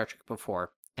never seen Star Trek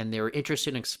before, and they were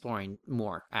interested in exploring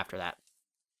more after that,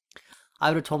 I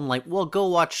would have told them, like, well, go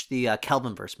watch the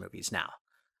Kelvinverse movies now.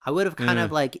 I would have kind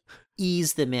of, like,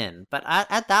 eased them in. But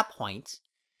at that point,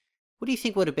 what do you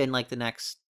think would have been, like, the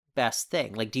next best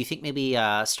thing? Like, do you think maybe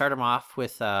start them off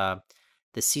with the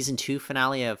Season 2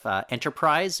 finale of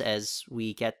Enterprise as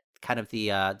we get kind of the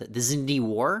Xindi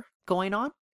War going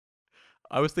on?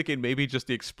 I was thinking maybe just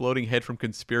the exploding head from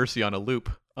Conspiracy on a loop.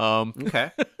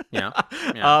 Okay. Yeah.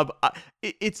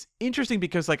 It's interesting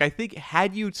because, like, I think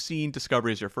had you seen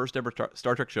Discovery as your first ever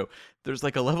Star Trek show, there's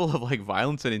like a level of like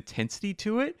violence and intensity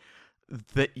to it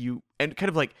and kind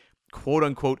of like quote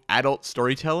unquote adult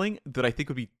storytelling that I think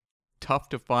would be tough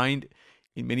to find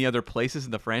in many other places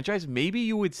in the franchise. Maybe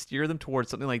you would steer them towards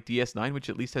something like DS9, which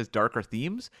at least has darker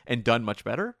themes and done much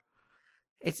better.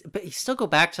 But you still go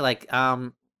back to like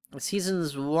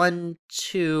seasons 1,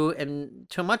 2, and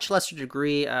to a much lesser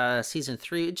degree, season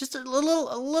 3, just a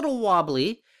little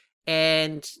wobbly.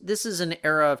 And this is an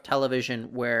era of television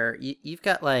where you've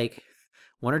got like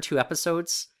 1 or 2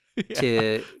 episodes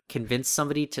to convince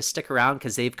somebody to stick around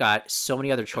because they've got so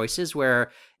many other choices.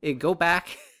 Where go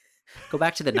back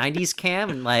to the 90s, Cam,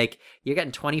 and like you're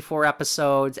getting 24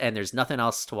 episodes and there's nothing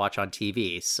else to watch on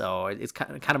TV. So it's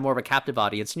kind of more of a captive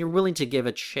audience, and you're willing to give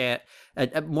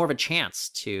more of a chance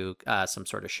to some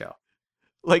sort of show.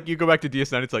 Like you go back to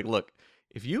DS9, it's like, look,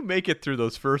 if you make it through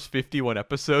those first 51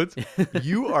 episodes,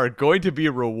 you are going to be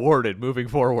rewarded moving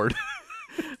forward.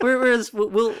 Whereas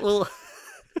will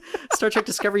Star Trek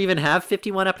Discovery even have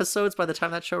 51 episodes by the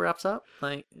time that show wraps up?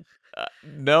 Like,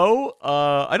 no,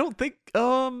 I don't think.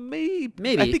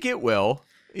 Maybe. I think it will.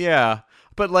 Yeah,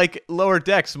 but like Lower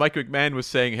Decks, Mike McMahon was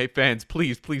saying, "Hey fans,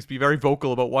 please be very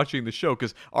vocal about watching the show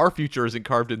because our future isn't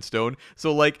carved in stone."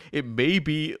 So like, it may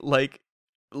be like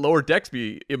Lower Decks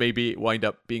it may wind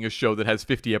up being a show that has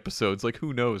 50 episodes. Like,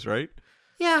 who knows, right?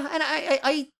 Yeah, and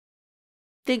I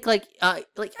think like I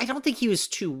don't think he was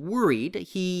too worried.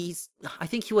 I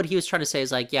think what he was trying to say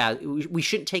is like, yeah, we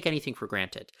shouldn't take anything for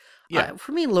granted. Yeah.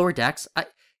 For me, Lower Decks,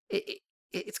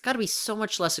 it's got to be so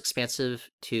much less expensive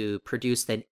to produce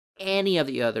than any of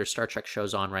the other Star Trek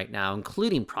shows on right now,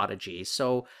 including Prodigy.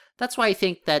 So that's why I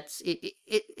think that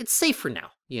it's safe for now.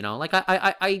 Like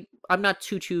I'm not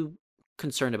too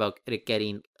concerned about it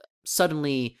getting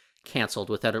suddenly canceled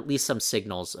without at least some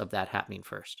signals of that happening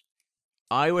first.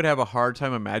 I would have a hard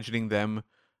time imagining them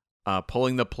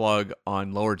pulling the plug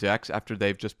on Lower Decks after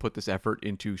they've just put this effort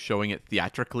into showing it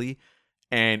theatrically.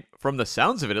 And from the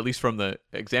sounds of it, at least from the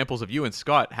examples of you and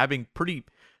Scott having pretty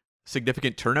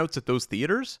significant turnouts at those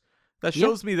theaters, that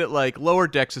shows me that like Lower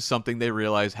Decks is something they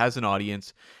realize has an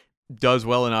audience, does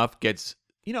well enough, gets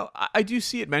I do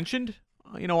see it mentioned,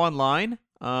 online.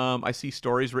 I see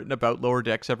stories written about Lower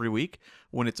Decks every week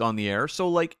when it's on the air. So,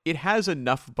 like, it has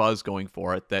enough buzz going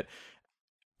for it that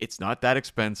it's not that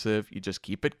expensive. You just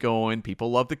keep it going.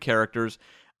 People love the characters.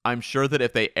 I'm sure that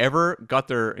if they ever got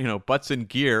their, butts in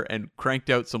gear and cranked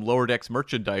out some Lower Decks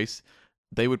merchandise,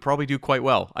 they would probably do quite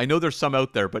well. I know there's some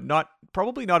out there, but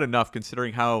probably not enough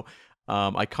considering how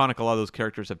iconic a lot of those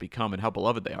characters have become and how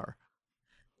beloved they are.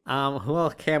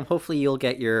 Well, Cam, hopefully you'll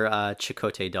get your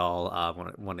Chakotay doll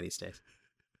one of these days.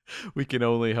 We can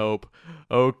only hope.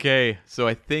 Okay, so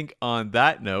I think on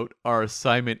that note, our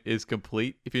assignment is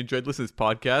complete. If you enjoyed listening to this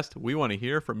podcast, we want to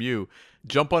hear from you.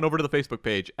 Jump on over to the Facebook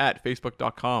page at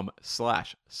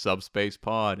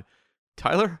facebook.com/subspacepod.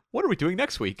 Tyler, what are we doing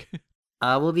next week?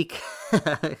 We'll be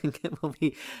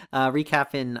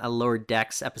recapping Lower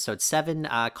Decks episode 7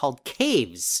 called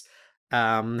Caves.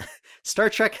 Star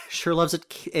Trek sure loves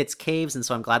its caves, and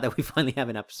so I'm glad that we finally have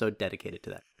an episode dedicated to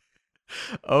that.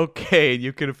 Okay,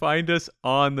 you can find us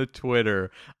on the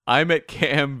Twitter. I'm at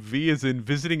Cam. V is in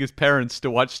visiting his parents to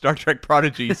watch Star Trek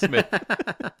Prodigy. Smith.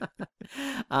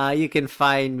 You can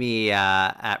find me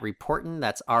at Reportin.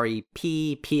 That's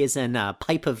R-E-P. P is in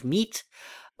pipe of meat.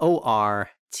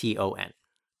 O-R-T-O-N.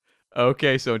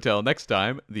 Okay, so until next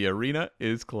time, the arena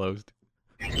is closed.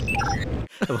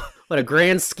 What a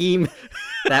grand scheme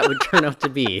that would turn out to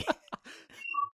be.